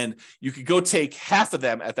 And you could go take half of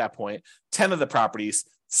them at that point, 10 of the properties,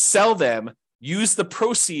 sell them, use the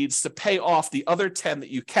proceeds to pay off the other 10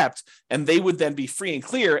 that you kept, and they would then be free and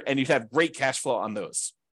clear, and you'd have great cash flow on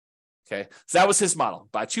those. Okay, so that was his model.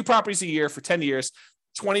 Buy 2 properties a year for 10 years,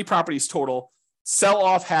 20 properties total, sell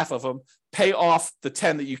off half of them, pay off the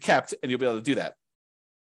 10 that you kept, and you'll be able to do that.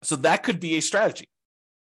 So that could be a strategy.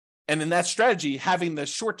 And in that strategy, having the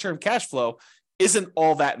short-term cash flow isn't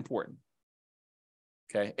all that important.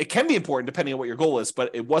 Okay, it can be important depending on what your goal is,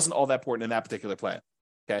 but it wasn't all that important in that particular plan.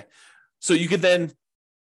 Okay, so you could then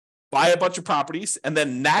buy a bunch of properties and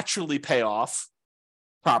then naturally pay off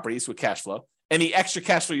properties with cash flow. Any extra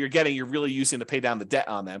cash flow you're getting, you're really using to pay down the debt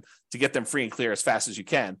on them to get them free and clear as fast as you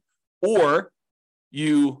can. Or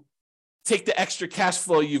you take the extra cash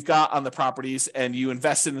flow you've got on the properties and you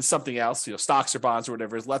invest it in something else, stocks or bonds or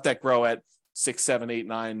whatever, let that grow at 6, 7, 8,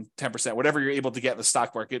 9, 10%, whatever you're able to get in the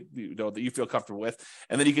stock market, that you feel comfortable with.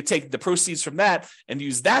 And then you could take the proceeds from that and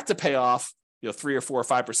use that to pay off, 3 or 4 or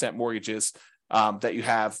 5% mortgages that you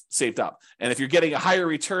have saved up. And if you're getting a higher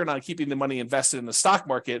return on keeping the money invested in the stock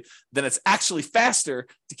market, then it's actually faster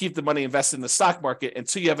to keep the money invested in the stock market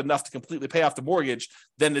until you have enough to completely pay off the mortgage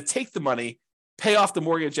than to take the money, pay off the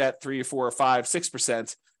mortgage at 3 or 4 or 5,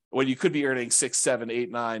 6%, when you could be earning 6, 7,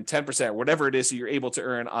 8, 9, 10%, whatever it is that you're able to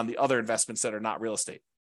earn on the other investments that are not real estate.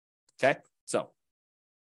 Okay, so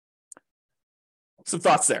some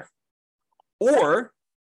thoughts there. Or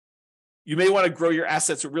you may want to grow your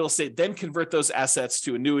assets with real estate, then convert those assets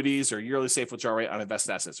to annuities or yearly safe withdrawal rate on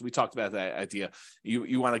invested assets. We talked about that idea.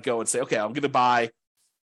 You want to go and say, okay, I'm going to buy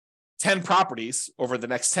 10 properties over the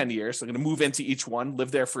next 10 years. So I'm going to move into each one,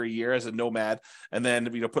 live there for a year as a nomad, and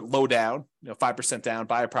then, put low down, 5% down,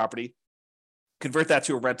 buy a property, convert that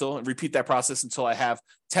to a rental, and repeat that process until I have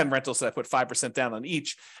 10 rentals that I put 5% down on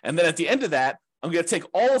each. And then at the end of that, I'm going to take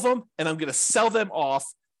all of them and I'm going to sell them off,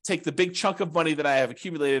 take the big chunk of money that I have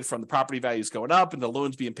accumulated from the property values going up and the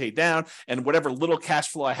loans being paid down and whatever little cash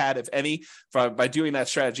flow I had, if any, by doing that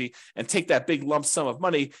strategy, and take that big lump sum of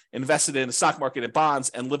money, invest it in the stock market and bonds,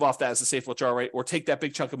 and live off that as a safe withdrawal rate, or take that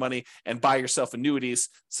big chunk of money and buy yourself annuities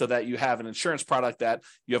so that you have an insurance product that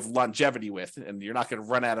you have longevity with, and you're not going to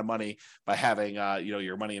run out of money by having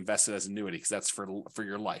your money invested as annuity, because that's for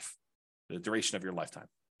your life, the duration of your lifetime.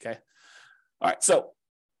 Okay. All right. So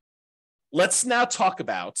let's now talk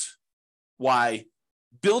about why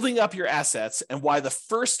building up your assets and why the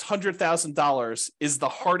first $100,000 is the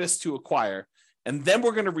hardest to acquire. And then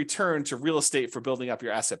we're going to return to real estate for building up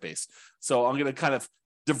your asset base. So I'm going to kind of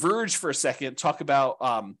diverge for a second, talk about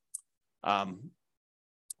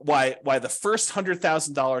why the first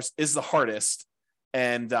 $100,000 is the hardest.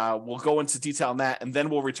 And we'll go into detail on that, and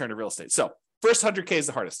then we'll return to real estate. So first 100K is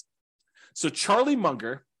the hardest. So Charlie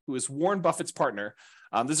Munger, who is Warren Buffett's partner,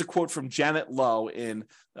 this is a quote from Janet Lowe in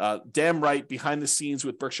Damn Right, Behind the Scenes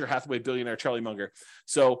with Berkshire Hathaway billionaire Charlie Munger.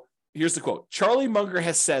 So here's the quote. Charlie Munger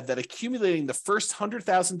has said that accumulating the first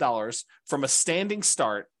 $100,000 from a standing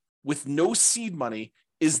start with no seed money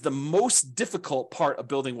is the most difficult part of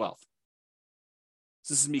building wealth.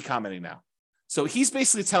 So this is me commenting now. So he's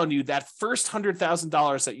basically telling you that first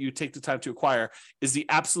 $100,000 that you take the time to acquire is the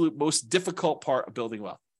absolute most difficult part of building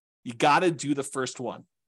wealth. You got to do the first one.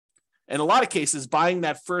 In a lot of cases, buying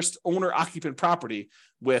that first owner-occupant property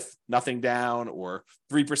with nothing down, or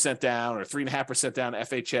 3% down, or 3.5% down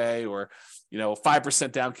FHA, or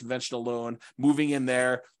 5% down conventional loan, moving in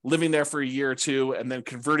there, living there for a year or two, and then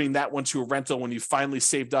converting that one to a rental when you finally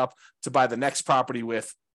saved up to buy the next property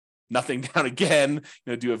with nothing down again,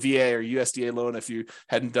 do a VA or USDA loan if you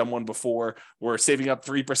hadn't done one before, or saving up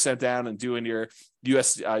 3% down and doing your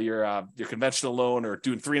your conventional loan, or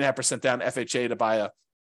doing 3.5% down FHA to buy a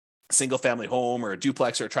single family home or a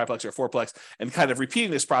duplex or a triplex or a fourplex, and kind of repeating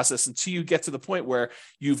this process until you get to the point where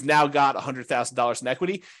you've now got $100,000 in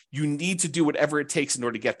equity. You need to do whatever it takes in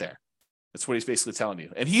order to get there. That's what he's basically telling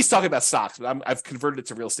you. And he's talking about stocks, but I've converted it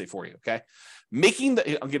to real estate for you. Okay. I'm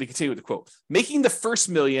going to continue with the quote. Making the first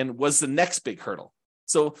million was the next big hurdle.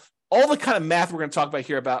 So all the kind of math we're going to talk about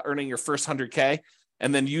here about earning your first 100K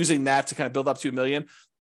and then using that to kind of build up to $1 million,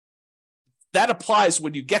 that applies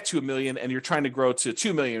when you get to $1 million and you're trying to grow to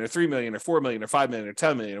 2 million or 3 million or 4 million or 5 million or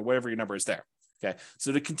 10 million or whatever your number is there. Okay.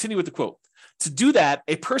 So to continue with the quote, to do that,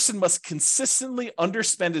 a person must consistently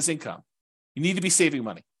underspend his income. You need to be saving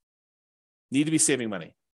money.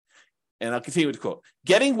 And I'll continue with the quote.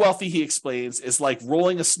 Getting wealthy, he explains, is like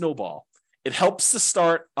rolling a snowball. It helps to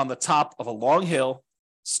start on the top of a long hill,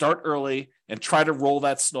 start early, and try to roll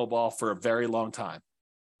that snowball for a very long time.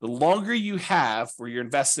 The longer you have where you're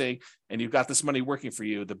investing and you've got this money working for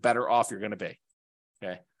you, the better off you're going to be.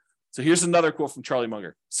 Okay. So here's another quote from Charlie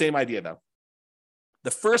Munger. Same idea though. The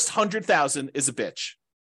first 100,000 is a bitch,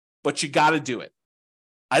 but you got to do it.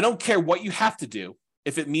 I don't care what you have to do.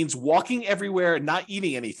 If it means walking everywhere and not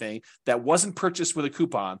eating anything that wasn't purchased with a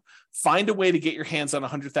coupon, find a way to get your hands on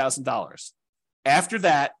 $100,000. After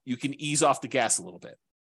that, you can ease off the gas a little bit.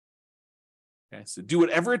 Okay. So do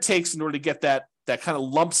whatever it takes in order to get that kind of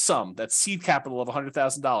lump sum, that seed capital of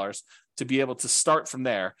 $100,000 to be able to start from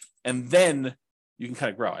there. And then you can kind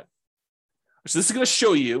of grow it. So this is going to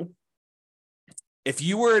show you if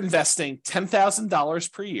you were investing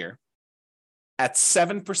 $10,000 per year at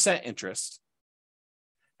 7% interest,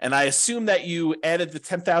 and I assume that you added the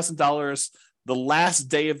 $10,000 the last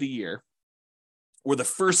day of the year or the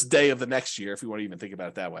first day of the next year, if you want to even think about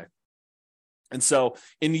it that way. And so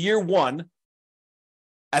in year one,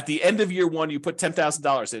 at the end of year one, you put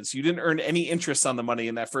 $10,000 in. So you didn't earn any interest on the money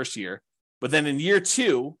in that first year. But then in year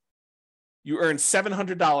two, you earned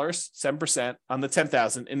 $700, 7% on the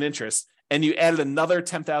 $10,000 in interest, and you added another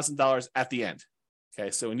 $10,000 at the end. Okay,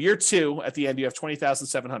 so in year two, at the end, you have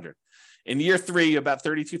 $20,700. In year three, you have about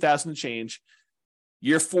 $32,000 and change.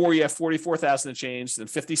 Year four, you have $44,000 and change. Then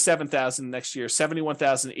 $57,000 next year,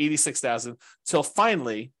 $71,000, $86,000, till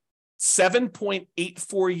finally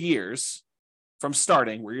 7.84 years from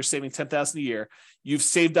starting, where you're saving $10,000 a year, you've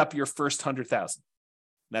saved up your first $100,000.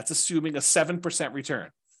 That's assuming a 7% return.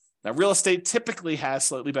 Now, real estate typically has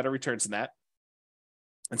slightly better returns than that.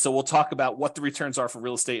 And so we'll talk about what the returns are for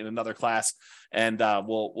real estate in another class, and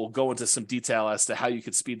we'll go into some detail as to how you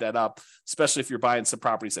could speed that up, especially if you're buying some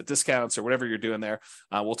properties at discounts or whatever you're doing there.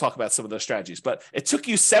 We'll talk about some of those strategies. But it took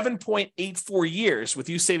you 7.84 years with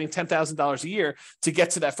you saving $10,000 a year to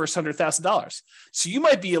get to that first $100,000. So you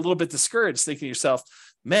might be a little bit discouraged, thinking to yourself,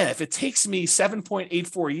 man, if it takes me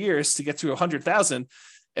 7.84 years to get to 100,000,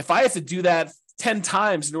 if I have to do that 10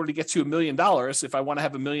 times in order to get to $1 million, if I want to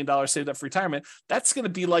have $1 million saved up for retirement, that's going to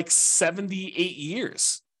be like 78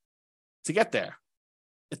 years to get there.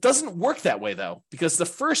 It doesn't work that way, though, because the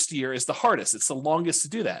first year is the hardest. It's the longest to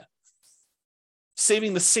do that.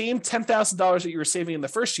 Saving the same $10,000 that you were saving in the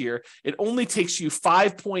first year, it only takes you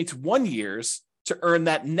 5.1 years to earn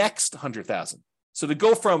that next 100,000. So to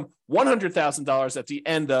go from $100,000 at the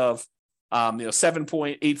end of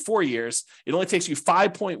 7.84 years, it only takes you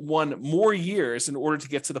 5.1 more years in order to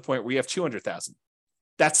get to the point where you have 200,000.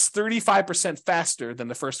 That's 35% faster than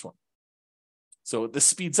the first one. So this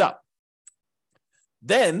speeds up.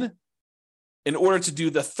 Then, in order to do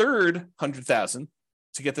the third 100,000,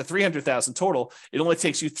 to get the 300,000 total, it only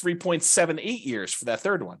takes you 3.78 years for that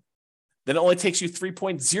third one. Then it only takes you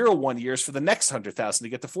 3.01 years for the next 100,000 to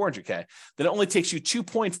get to 400K. Then it only takes you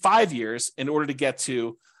 2.5 years in order to get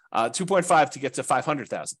to 2.5 to get to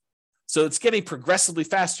 500,000. So it's getting progressively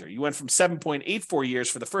faster. You went from 7.84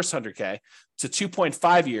 years for the first 100K to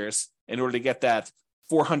 2.5 years in order to get that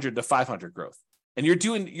 400 to 500 growth. And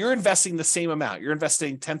you're investing the same amount. You're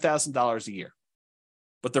investing $10,000 a year.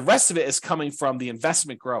 But the rest of it is coming from the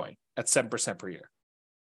investment growing at 7% per year.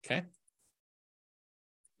 Okay.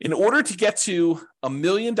 In order to get to $1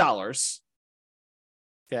 million,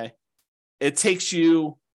 okay, it takes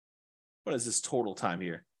you, what is this total time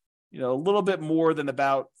here? A little bit more than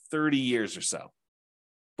about 30 years or so.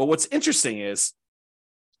 But what's interesting is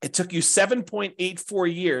it took you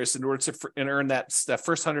 7.84 years in order to earn that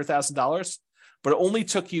first $100,000, but it only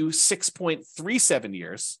took you 6.37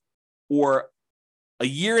 years, or a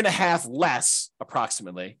year and a half less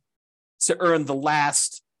approximately, to earn the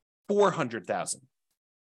last 400,000.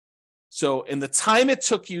 So in the time it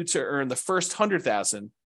took you to earn the first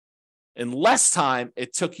 100,000, in less time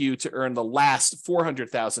it took you to earn the last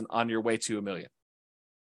 400,000 on your way to $1 million.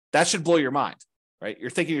 That should blow your mind, right? You're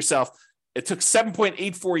thinking to yourself, it took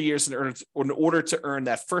 7.84 years in order to earn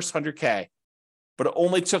that first 100K, but it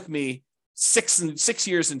only took me 6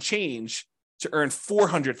 years and change to earn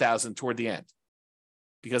 400,000 toward the end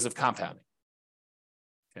because of compounding.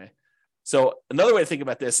 Okay. So another way to think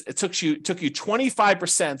about this, it took you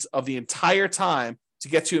 25% of the entire time to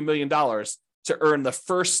get to $1 million to earn the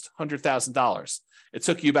first $100,000. It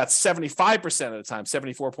took you about 75% of the time,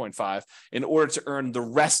 74.5, in order to earn the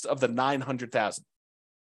rest of the 900,000.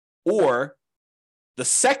 Or the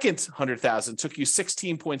second 100,000 took you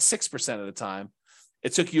 16.6% of the time.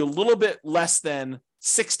 It took you a little bit less than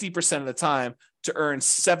 60% of the time to earn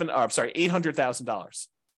 $800,000,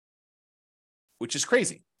 which is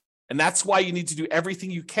crazy. And that's why you need to do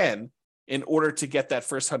everything you can in order to get that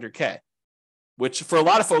first 100K, which for a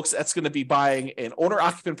lot of folks, that's going to be buying an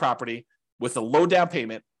owner-occupant property with a low down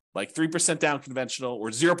payment, like 3% down conventional or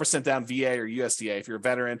 0% down VA or USDA if you're a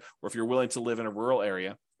veteran, or if you're willing to live in a rural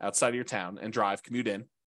area outside of your town and commute in,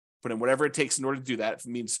 put in whatever it takes in order to do that. If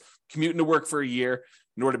it means commuting to work for a year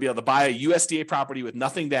in order to be able to buy a USDA property with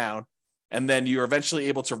nothing down, and then you're eventually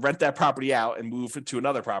able to rent that property out and move to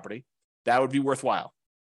another property, that would be worthwhile.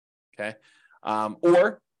 Okay.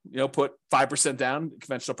 Or, put 5% down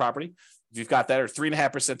conventional property. If you've got that, or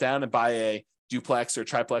 3.5% down, and buy a duplex or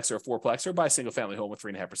triplex or a fourplex, or buy a single family home with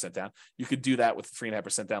 3.5% down. You could do that with a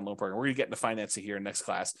 3.5% down loan program. We're going to get into financing here in next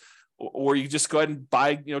class. Or you just go ahead and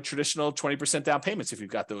buy, traditional 20% down payments if you've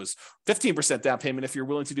got those, 15% down payment if you're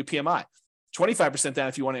willing to do PMI, 25% down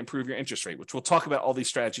if you want to improve your interest rate, which we'll talk about all these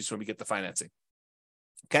strategies when we get to financing.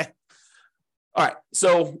 Okay. All right.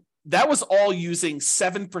 So that was all using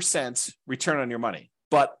 7% return on your money,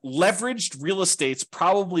 but leveraged real estate's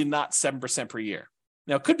probably not 7% per year.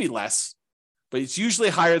 Now it could be less, but it's usually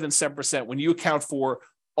higher than 7% when you account for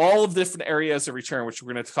all of the different areas of return, which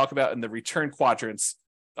we're going to talk about in the return quadrants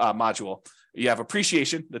module. You have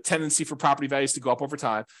appreciation, the tendency for property values to go up over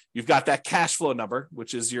time. You've got that cash flow number,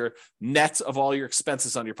 which is your net of all your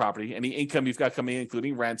expenses on your property, any income you've got coming in,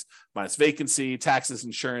 including rent, minus vacancy, taxes,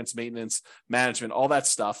 insurance, maintenance, management, all that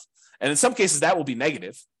stuff. And in some cases, that will be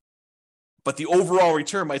negative, but the overall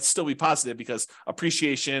return might still be positive because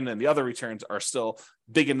appreciation and the other returns are still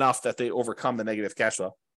big enough that they overcome the negative cash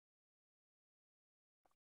flow.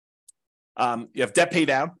 You have debt pay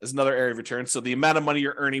down is another area of return. So the amount of money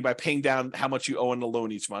you're earning by paying down how much you owe on the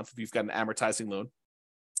loan each month, if you've got an amortizing loan,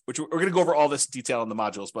 which we're going to go over all this detail in the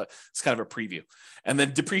modules, but it's kind of a preview. And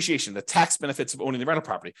then depreciation, the tax benefits of owning the rental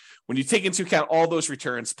property. When you take into account all those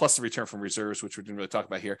returns, plus the return from reserves, which we didn't really talk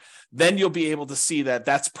about here, then you'll be able to see that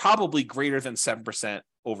that's probably greater than 7%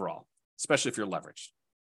 overall, especially if you're leveraged.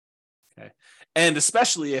 Okay. And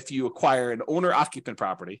especially if you acquire an owner-occupant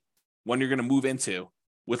property, one you're going to move into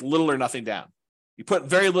with little or nothing down. You put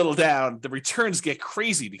very little down, the returns get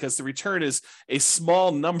crazy because the return is a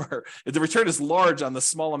small number. The return is large on the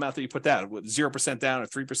small amount that you put down, with 0% down or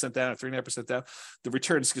 3% down or 3.5% down. The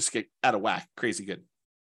returns just get out of whack, crazy good.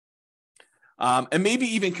 And maybe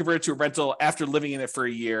even convert it to a rental after living in it for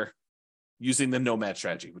a year using the nomad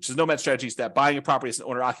strategy, which is nomad strategy is that buying a property as an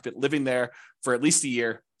owner occupant, living there for at least a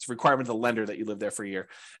year. It's a requirement of the lender that you live there for a year.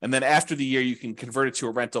 And then after the year, you can convert it to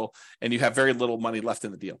a rental and you have very little money left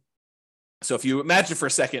in the deal. So if you imagine for a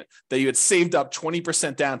second that you had saved up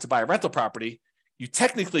 20% down to buy a rental property, you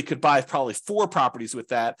technically could buy probably 4 properties with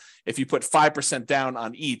that if you put 5% down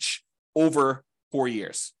on each over 4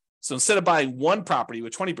 years. So instead of buying 1 property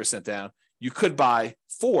with 20% down, you could buy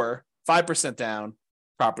 4 5% down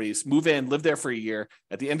properties, move in, live there for a year.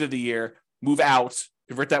 At the end of the year, move out,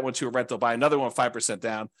 convert that one to a rental, buy another one 5%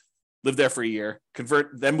 down, live there for a year,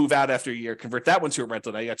 convert, then move out after a year, convert that one to a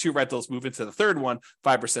rental. Now you got 2 rentals, move into the third one,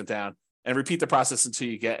 5% down, and repeat the process until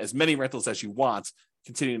you get as many rentals as you want,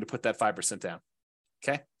 continuing to put that 5% down.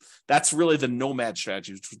 Okay. That's really the nomad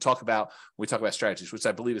strategy, which we talk about when we talk about strategies, which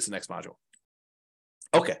I believe is the next module.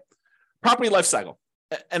 Okay. Property life cycle.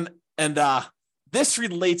 And this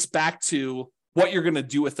relates back to what you're going to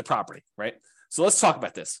do with the property, right? So let's talk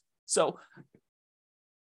about this. So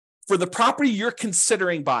for the property you're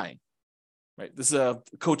considering buying, right? This is a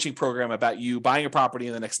coaching program about you buying a property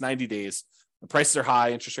in the next 90 days. The prices are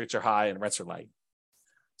high, interest rates are high, and rents are light.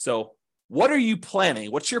 So what are you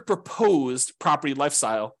planning? What's your proposed property life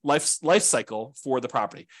cycle for the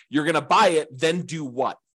property? You're going to buy it, then do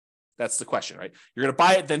what? That's the question, right? You're going to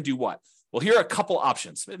buy it, then do what? Well, here are a couple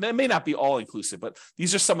options. It may not be all inclusive, but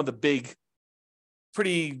these are some of the big,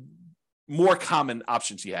 pretty more common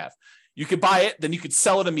options you have. You could buy it, then you could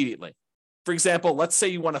sell it immediately. For example, let's say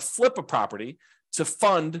you want to flip a property to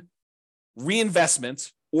fund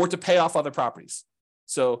reinvestment or to pay off other properties.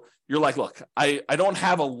 So you're like, look, I don't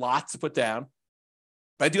have a lot to put down,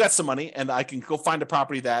 but I do have some money and I can go find a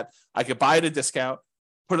property that I could buy at a discount,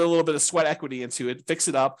 put a little bit of sweat equity into it, fix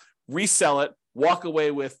it up, resell it, walk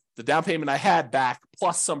away with the down payment I had back,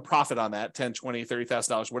 plus some profit on that, $10,000, $20,000,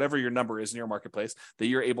 $30,000, whatever your number is in your marketplace that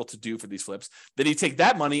you're able to do for these flips. Then you take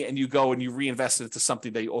that money and you go and you reinvest it into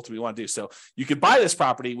something that you ultimately want to do. So you could buy this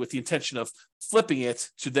property with the intention of flipping it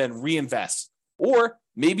to then reinvest. Or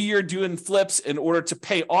maybe you're doing flips in order to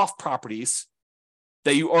pay off properties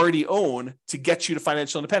that you already own to get you to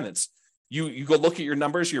financial independence. You go look at your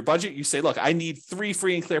numbers, your budget, you say, look, I need 3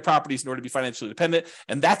 free and clear properties in order to be financially independent.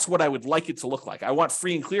 And that's what I would like it to look like. I want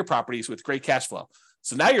free and clear properties with great cash flow.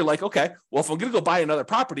 So now you're like, okay, well, if I'm going to go buy another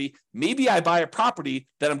property, maybe I buy a property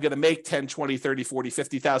that I'm going to make $10,000, $20,000, $30,000,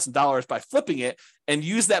 $40,000, $50,000 by flipping it and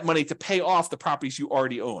use that money to pay off the properties you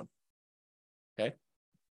already own. Okay.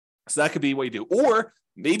 So that could be what you do. Or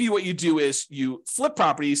maybe what you do is you flip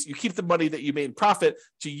properties, you keep the money that you made in profit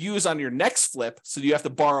to use on your next flip. So you have to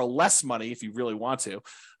borrow less money if you really want to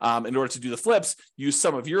in order to do the flips, use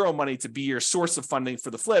some of your own money to be your source of funding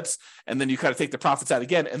for the flips. And then you kind of take the profits out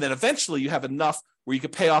again. And then eventually you have enough where you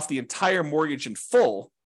could pay off the entire mortgage in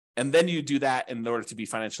full. And then you do that in order to be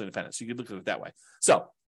financially independent. So you could look at it that way. So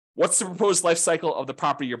what's the proposed life cycle of the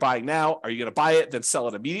property you're buying now? Are you going to buy it, then sell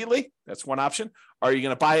it immediately? That's one option. Are you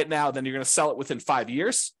going to buy it now, then you're going to sell it within 5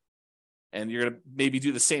 years? And you're going to maybe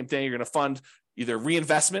do the same thing. You're going to fund either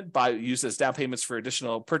reinvestment by use as down payments for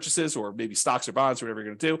additional purchases or maybe stocks or bonds, whatever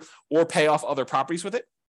you're going to do, or pay off other properties with it.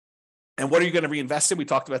 And what are you going to reinvest in? We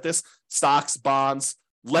talked about this, stocks, bonds,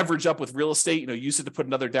 leverage up with real estate, use it to put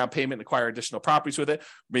another down payment and acquire additional properties with it.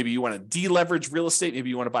 Maybe you want to deleverage real estate.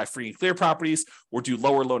 Maybe you want to buy free and clear properties or do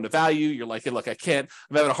lower loan to value. You're like, hey, look, I'm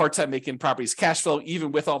having a hard time making properties cash flow,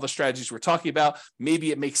 even with all the strategies we're talking about.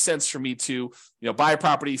 Maybe it makes sense for me to, buy a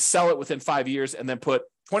property, sell it within 5 years, and then put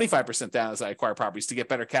 25% down as I acquire properties to get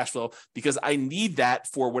better cash flow because I need that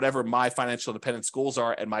for whatever my financial independence goals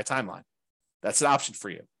are and my timeline. That's an option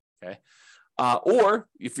for you. Okay. Or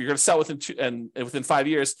if you're going to sell within 5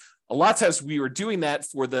 years, a lot of times we were doing that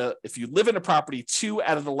if you live in a property 2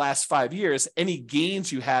 out of the last 5 years, any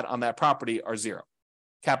gains you had on that property are zero.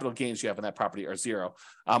 Capital gains you have on that property are zero,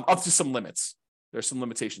 up to some limits. There's some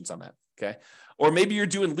limitations on that. Okay. Or maybe you're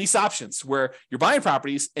doing lease options where you're buying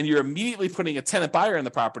properties and you're immediately putting a tenant buyer in the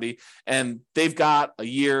property, and they've got a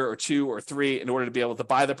year or 2 or 3 in order to be able to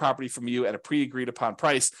buy the property from you at a pre-agreed upon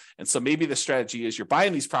price. And so maybe the strategy is you're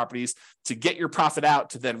buying these properties to get your profit out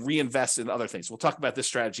to then reinvest in other things. We'll talk about this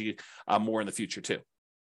strategy more in the future too.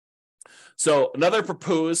 So another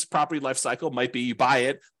proposed property life cycle might be you buy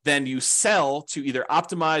it, then you sell to either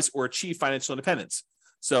optimize or achieve financial independence.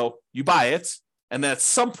 So you buy it, and then at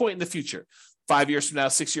some point in the future, 5 years from now,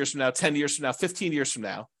 6 years from now, 10 years from now, 15 years from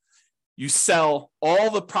now, you sell all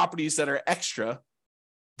the properties that are extra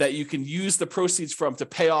that you can use the proceeds from to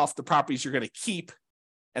pay off the properties you're going to keep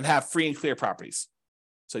and have free and clear properties.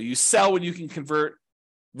 So you sell when you can convert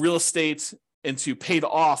real estate into paid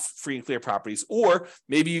off free and clear properties. Or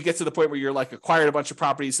maybe you get to the point where you're like acquired a bunch of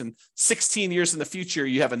properties and 16 years in the future,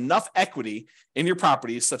 you have enough equity in your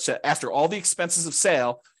properties such that after all the expenses of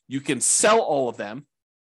sale, you can sell all of them.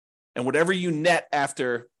 And whatever you net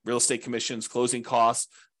after real estate commissions, closing costs,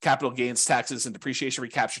 capital gains taxes, and depreciation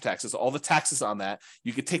recapture taxes, all the taxes on that,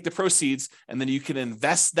 you could take the proceeds and then you can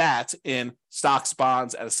invest that in stocks,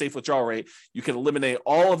 bonds at a safe withdrawal rate. You can eliminate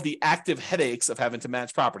all of the active headaches of having to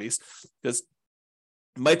manage properties, because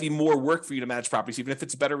it might be more work for you to manage properties, even if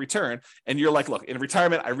it's a better return. And you're like, look, in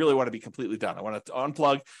retirement, I really want to be completely done. I want to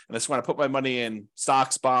unplug and I just want to put my money in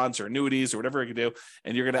stocks, bonds, or annuities or whatever I can do.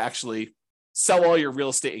 And you're going to actually sell all your real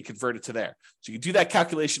estate and convert it to there. So you can do that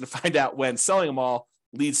calculation to find out when selling them all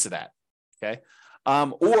leads to that. Okay.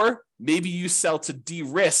 Or maybe you sell to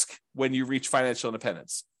de-risk when you reach financial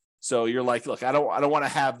independence. So you're like, look, I don't want to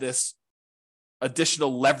have this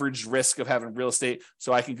additional leverage risk of having real estate,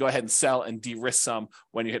 so I can go ahead and sell and de-risk some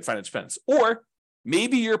when you hit financial independence. Or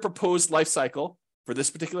maybe your proposed life cycle for this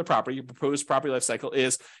particular property, your proposed property life cycle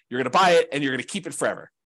is you're going to buy it and you're going to keep it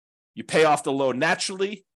forever. You pay off the loan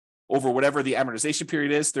naturally over whatever the amortization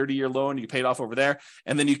period is, 30-year loan, you pay it off over there,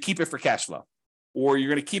 and then you keep it for cash flow. Or you're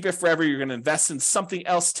going to keep it forever, you're going to invest in something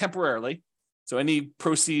else temporarily. So any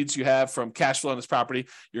proceeds you have from cash flow on this property,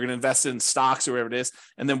 you're going to invest in stocks or whatever it is.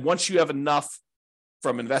 And then once you have enough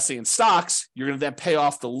from investing in stocks, you're going to then pay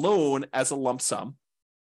off the loan as a lump sum.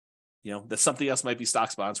 You know, that something else might be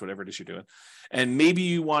stocks, bonds, whatever it is you're doing. And maybe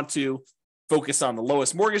you want to focus on the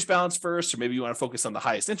lowest mortgage balance first, or maybe you want to focus on the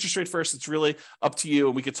highest interest rate first. It's really up to you.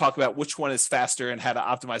 And we could talk about which one is faster and how to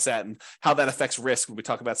optimize that and how that affects risk when we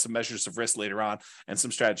talk about some measures of risk later on and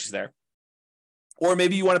some strategies there. Or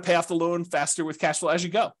maybe you want to pay off the loan faster with cash flow as you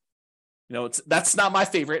go. You know, that's not my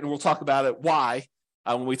favorite, and we'll talk about it why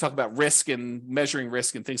when we talk about risk and measuring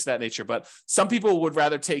risk and things of that nature. But some people would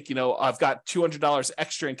rather take, you know, I've got $200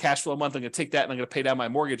 extra in cash flow a month. I'm going to take that and I'm going to pay down my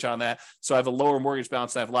mortgage on that. So I have a lower mortgage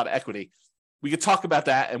balance and I have a lot of equity. We could talk about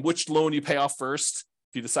that and which loan you pay off first.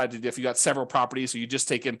 If you decide to, if you got several properties, or you just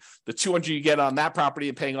taking the $200 you get on that property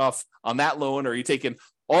and paying off on that loan, or you taking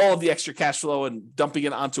all of the extra cash flow and dumping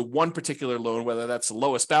it onto one particular loan, whether that's the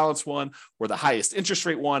lowest balance one or the highest interest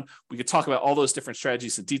rate one. We could talk about all those different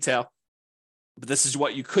strategies in detail. But this is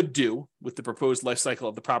what you could do with the proposed life cycle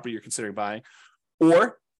of the property you're considering buying.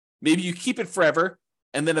 Or maybe you keep it forever,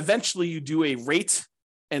 and then eventually you do a rate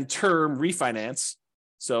and term refinance.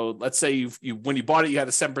 So let's say when you bought it, you had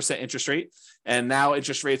a 7% interest rate, and now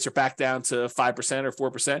interest rates are back down to 5%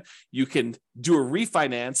 or 4%. You can do a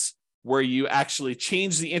refinance where you actually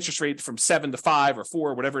change the interest rate from 7 to 5 or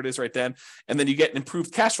 4, whatever it is right then, and then you get an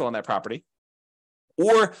improved cash flow on that property.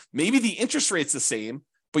 Or maybe the interest rate's the same,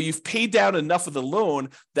 but you've paid down enough of the loan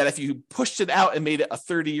that if you pushed it out and made it a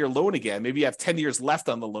 30-year loan again, maybe you have 10 years left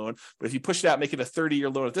on the loan, but if you push it out, make it a 30-year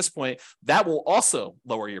loan at this point, that will also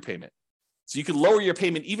lower your payment. So you can lower your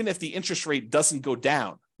payment even if the interest rate doesn't go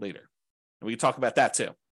down later. And we can talk about that too.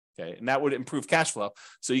 Okay. And that would improve cash flow.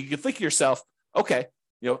 So you can think to yourself, okay,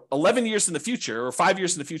 11 years in the future, or 5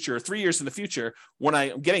 years in the future, or 3 years in the future, when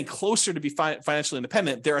I am getting closer to be financially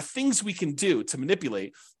independent, there are things we can do to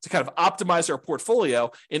manipulate, to kind of optimize our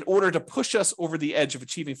portfolio in order to push us over the edge of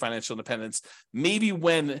achieving financial independence. Maybe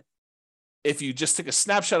if you just took a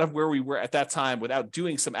snapshot of where we were at that time without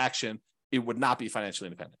doing some action, it would not be financially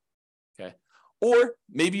independent. Okay. Or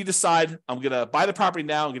maybe you decide, I'm going to buy the property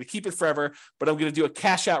now, I'm going to keep it forever, but I'm going to do a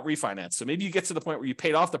cash out refinance. So maybe you get to the point where you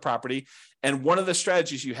paid off the property, and one of the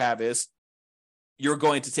strategies you have is you're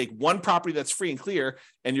going to take one property that's free and clear,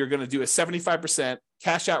 and you're going to do a 75%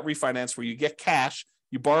 cash out refinance where you get cash,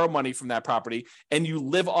 you borrow money from that property, and you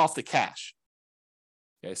live off the cash.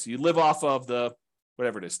 Okay, so you live off of the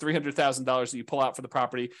whatever it is, $300,000 that you pull out for the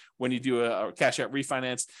property when you do a cash out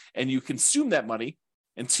refinance, and you consume that money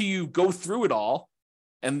until you go through it all,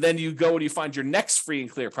 and then you go and you find your next free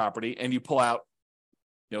and clear property, and you pull out,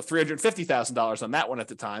 $350,000 on that one at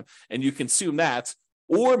the time, and you consume that.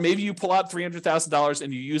 Or maybe you pull out $300,000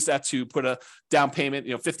 and you use that to put a down payment,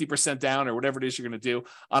 50% down or whatever it is you're going to do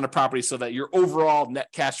on a property so that your overall net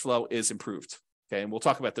cash flow is improved. Okay. And we'll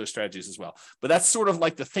talk about those strategies as well. But that's sort of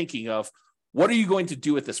like the thinking of what are you going to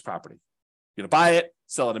do with this property? You're going to buy it,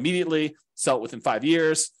 sell it immediately, sell it within 5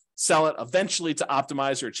 years, sell it eventually to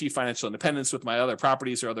optimize or achieve financial independence with my other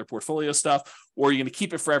properties or other portfolio stuff, or you're going to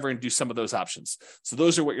keep it forever and do some of those options. So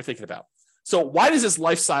those are what you're thinking about. So why does this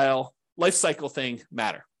life cycle thing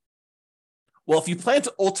matter? Well, if you plan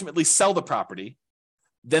to ultimately sell the property,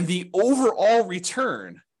 then the overall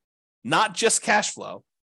return, not just cash flow,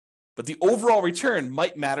 but the overall return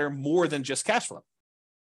might matter more than just cash flow.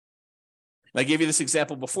 And I gave you this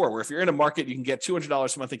example before, where if you're in a market, you can get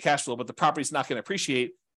 $200 a month in cash flow, but the property's not going to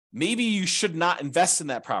appreciate. Maybe you should not invest in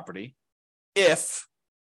that property if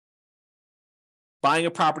buying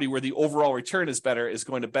a property where the overall return is better is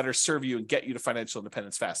going to better serve you and get you to financial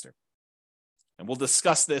independence faster. And we'll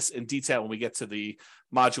discuss this in detail when we get to the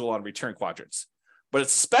module on return quadrants. But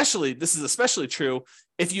this is especially true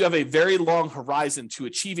if you have a very long horizon to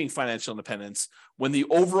achieving financial independence, when the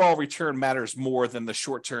overall return matters more than the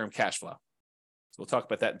short-term cash flow. So we'll talk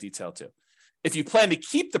about that in detail too. If you plan to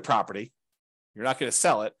keep the property, you're not going to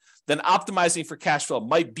sell it, then optimizing for cash flow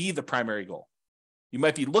might be the primary goal. You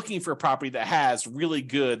might be looking for a property that has really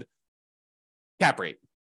good cap rate,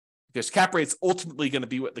 because cap rate's ultimately going to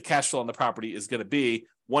be what the cash flow on the property is going to be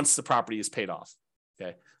once the property is paid off.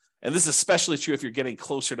 Okay. And this is especially true if you're getting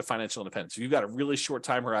closer to financial independence. If you've got a really short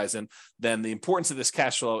time horizon, then the importance of this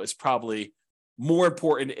cash flow is probably more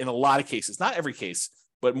important in a lot of cases, not every case,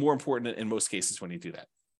 but more important in most cases when you do that.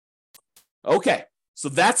 Okay. So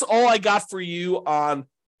that's all I got for you on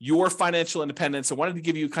your financial independence. I wanted to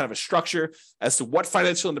give you kind of a structure as to what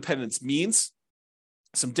financial independence means,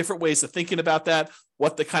 some different ways of thinking about that,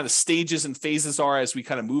 what the kind of stages and phases are as we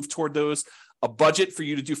kind of move toward those, a budget for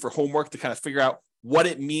you to do for homework to kind of figure out what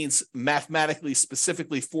it means mathematically,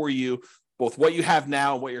 specifically for you, both what you have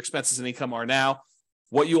now and what your expenses and income are now,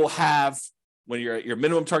 what you will have when you're at your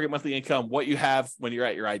minimum target monthly income, what you have when you're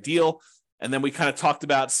at your ideal. And then we kind of talked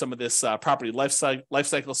about some of this property life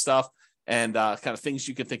cycle stuff and kind of things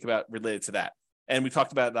you can think about related to that. And we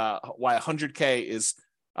talked about why 100K is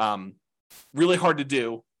really hard to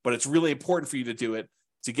do, but it's really important for you to do it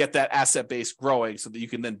to get that asset base growing so that you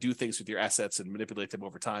can then do things with your assets and manipulate them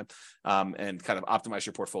over time and kind of optimize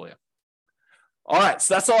your portfolio. All right,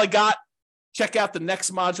 so that's all I got. Check out the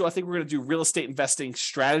next module. I think we're going to do real estate investing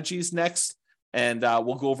strategies next. And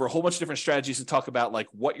we'll go over a whole bunch of different strategies and talk about like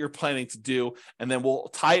what you're planning to do. And then we'll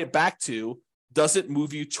tie it back to, does it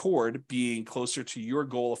move you toward being closer to your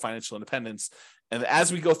goal of financial independence? And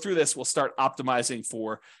as we go through this, we'll start optimizing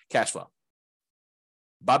for cash flow.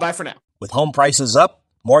 Bye-bye for now. With home prices up,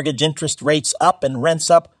 mortgage interest rates up, and rents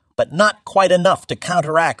up, but not quite enough to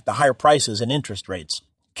counteract the higher prices and interest rates.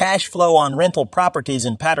 Cash flow on rental properties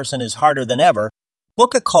in Patterson is harder than ever.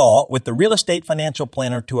 Book a call with the Real Estate Financial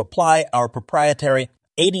Planner to apply our proprietary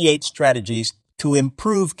 88 strategies to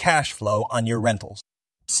improve cash flow on your rentals.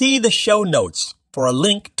 See the show notes for a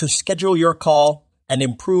link to schedule your call and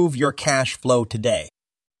improve your cash flow today.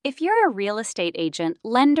 If you're a real estate agent,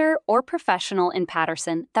 lender, or professional in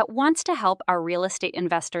Patterson that wants to help our real estate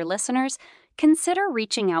investor listeners, consider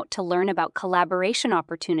reaching out to learn about collaboration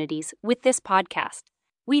opportunities with this podcast.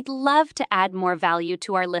 We'd love to add more value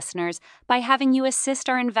to our listeners by having you assist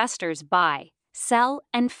our investors buy, sell,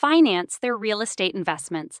 and finance their real estate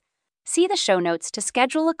investments. See the show notes to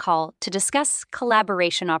schedule a call to discuss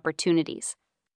collaboration opportunities.